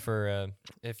 thank you for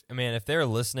if they're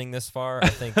listening this far, I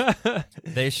think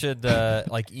they should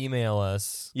email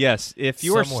us. Yes, if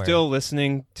you are somewhere. still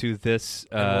listening to this,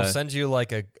 And we'll send you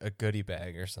like a goodie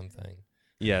bag or something.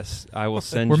 yes, I will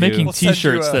send We're you. making We'll send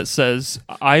T-shirts you that says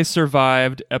 "I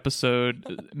survived episode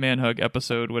manhug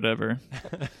episode whatever."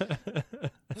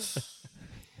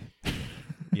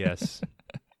 Yes.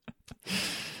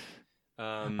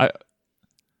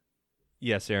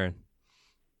 Yes, Aaron.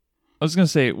 I was going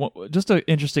to say, just an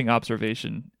interesting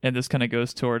observation, and this kind of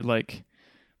goes toward, like,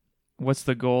 what's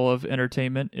the goal of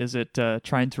entertainment? Is it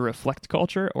trying to reflect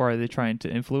culture, or are they trying to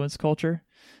influence culture?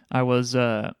 I was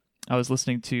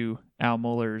listening to Al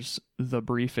Mohler's The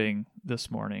Briefing this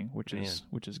morning, which is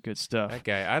good stuff. That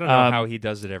guy, I don't know how he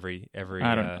does it every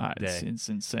I don't. day. It's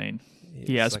insane. It's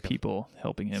He has like people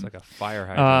helping him. It's like a fire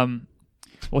hydrant.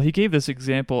 Well, he gave this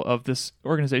example of this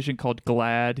organization called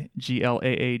GLAAD,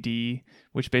 GLAAD,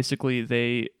 which basically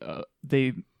they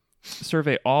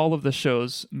survey all of the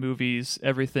shows, movies,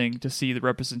 everything to see the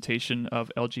representation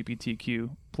of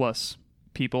LGBTQ plus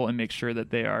people and make sure that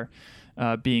they are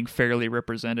being fairly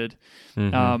represented.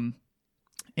 Mm-hmm.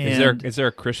 Is there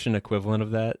a Christian equivalent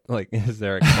of that? Like, is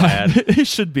there a GLAAD? It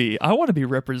should be. I want to be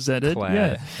represented. GLAAD.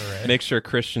 Yeah. Right. Make sure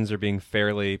Christians are being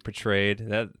fairly portrayed.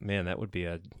 That would be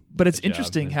a. But it's job,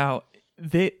 interesting man. how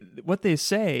what they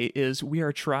say is we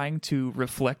are trying to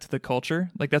reflect the culture.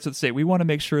 Like that's what they say. We want to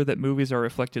make sure that movies are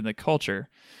reflecting the culture.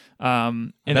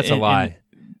 And That's a lie.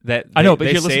 I know, but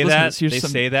they here, say listen to that this. Here's they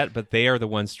some- say that, but they are the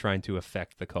ones trying to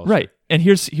affect the culture. Right. And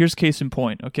here's case in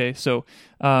point. Okay, so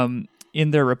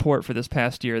in their report for this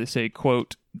past year, they say,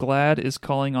 quote, GLAAD is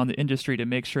calling on the industry to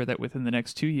make sure that within the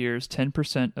next 2 years,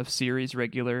 10% of series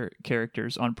regular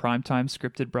characters on primetime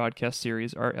scripted broadcast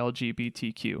series are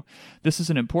LGBTQ. This is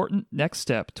an important next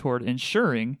step toward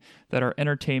ensuring that our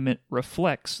entertainment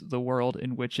reflects the world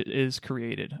in which it is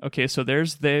created. Okay, so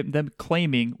there's them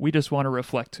claiming we just want to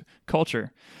reflect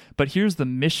culture. But here's the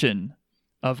mission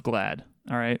of GLAAD,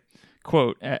 all right?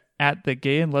 Quote, at the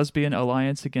Gay and Lesbian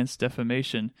Alliance Against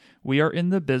Defamation, we are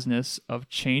in the business of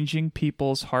changing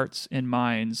people's hearts and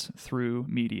minds through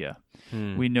media.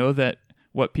 We know that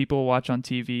what people watch on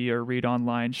TV or read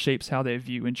online shapes how they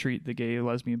view and treat the gay,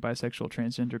 lesbian, bisexual,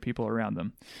 transgender people around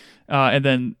them. And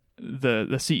then the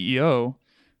CEO,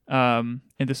 and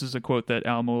this is a quote that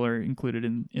Al Mohler included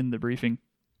in the briefing,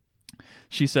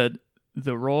 she said,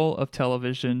 "The role of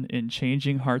television in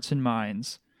changing hearts and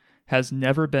minds has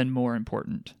never been more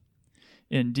important.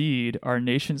 Indeed, our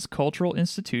nation's cultural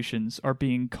institutions are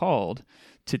being called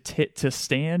to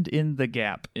stand in the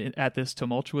gap at this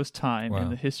tumultuous time in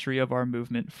the history of our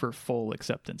movement for full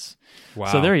acceptance." Wow.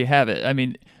 So there you have it. I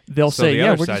mean, they'll say, the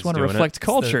 "Yeah, other we just side's want to doing it. reflect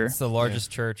culture." It's the largest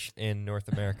church in North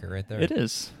America, right there. It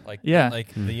is. Like Yeah.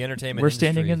 like the entertainment. We're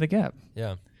standing industry. in the gap.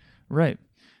 Yeah. Right.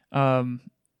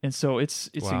 And so it's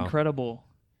Wow. incredible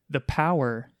the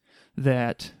power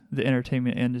that the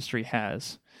entertainment industry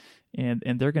has, and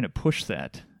they're going to push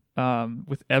that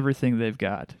with everything they've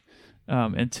got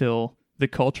until the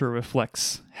culture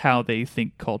reflects how they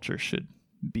think culture should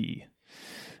be.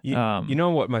 You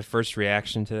know what my first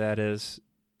reaction to that is?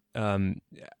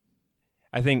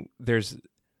 I think there's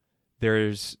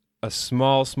a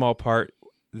small part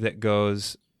that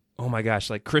goes, oh my gosh,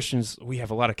 like Christians, we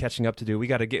have a lot of catching up to do.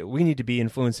 We need to be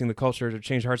influencing the culture to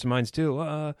change hearts and minds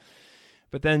too.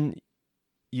 But then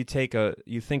you think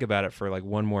about it for like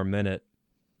one more minute,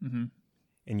 Mm-hmm.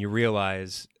 and you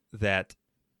realize that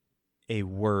a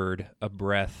word, a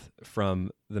breath from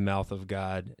the mouth of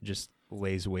God just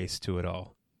lays waste to it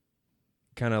all.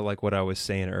 Kind of like what I was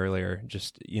saying earlier,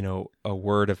 just, a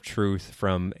word of truth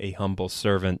from a humble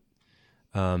servant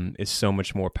is so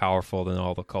much more powerful than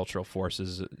all the cultural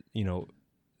forces,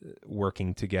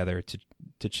 working together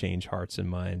to change hearts and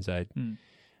minds.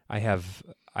 I have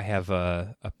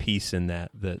a peace in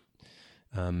that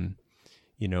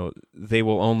they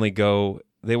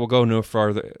will go no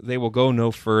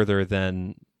further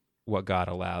than what God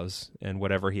allows, and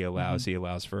whatever He allows, He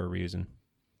allows for a reason.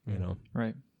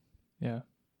 Right. Yeah.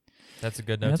 That's a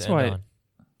good And note that's to end why- on.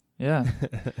 Yeah.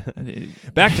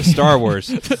 Back to Star Wars.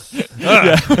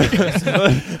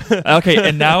 Okay,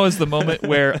 and now is the moment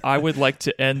where I would like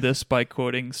to end this by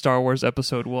quoting Star Wars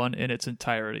Episode 1 in its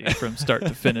entirety from start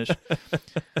to finish.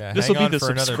 Yeah, This hang will be on the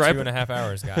for another subscriber- 2.5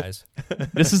 hours, guys.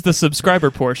 This is the subscriber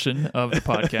portion of the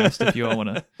podcast if you all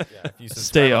want to Yeah, if you subscribe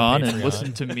stay on and Patreon.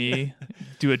 listen to me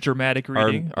do a dramatic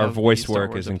reading. Our of the voice Star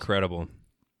work Wars is incredible.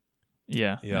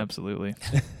 Yeah, Yep. absolutely.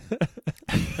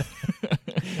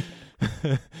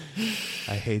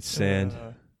 I hate sand.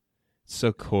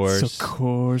 So coarse. So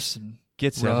coarse and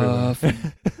Gets rough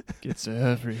everywhere. and gets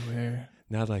everywhere.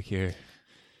 Not like here.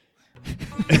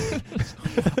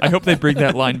 I hope they bring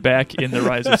that line back in The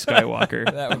Rise of Skywalker.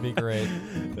 That would be great.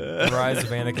 The Rise of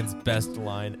Anakin's best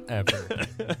line ever.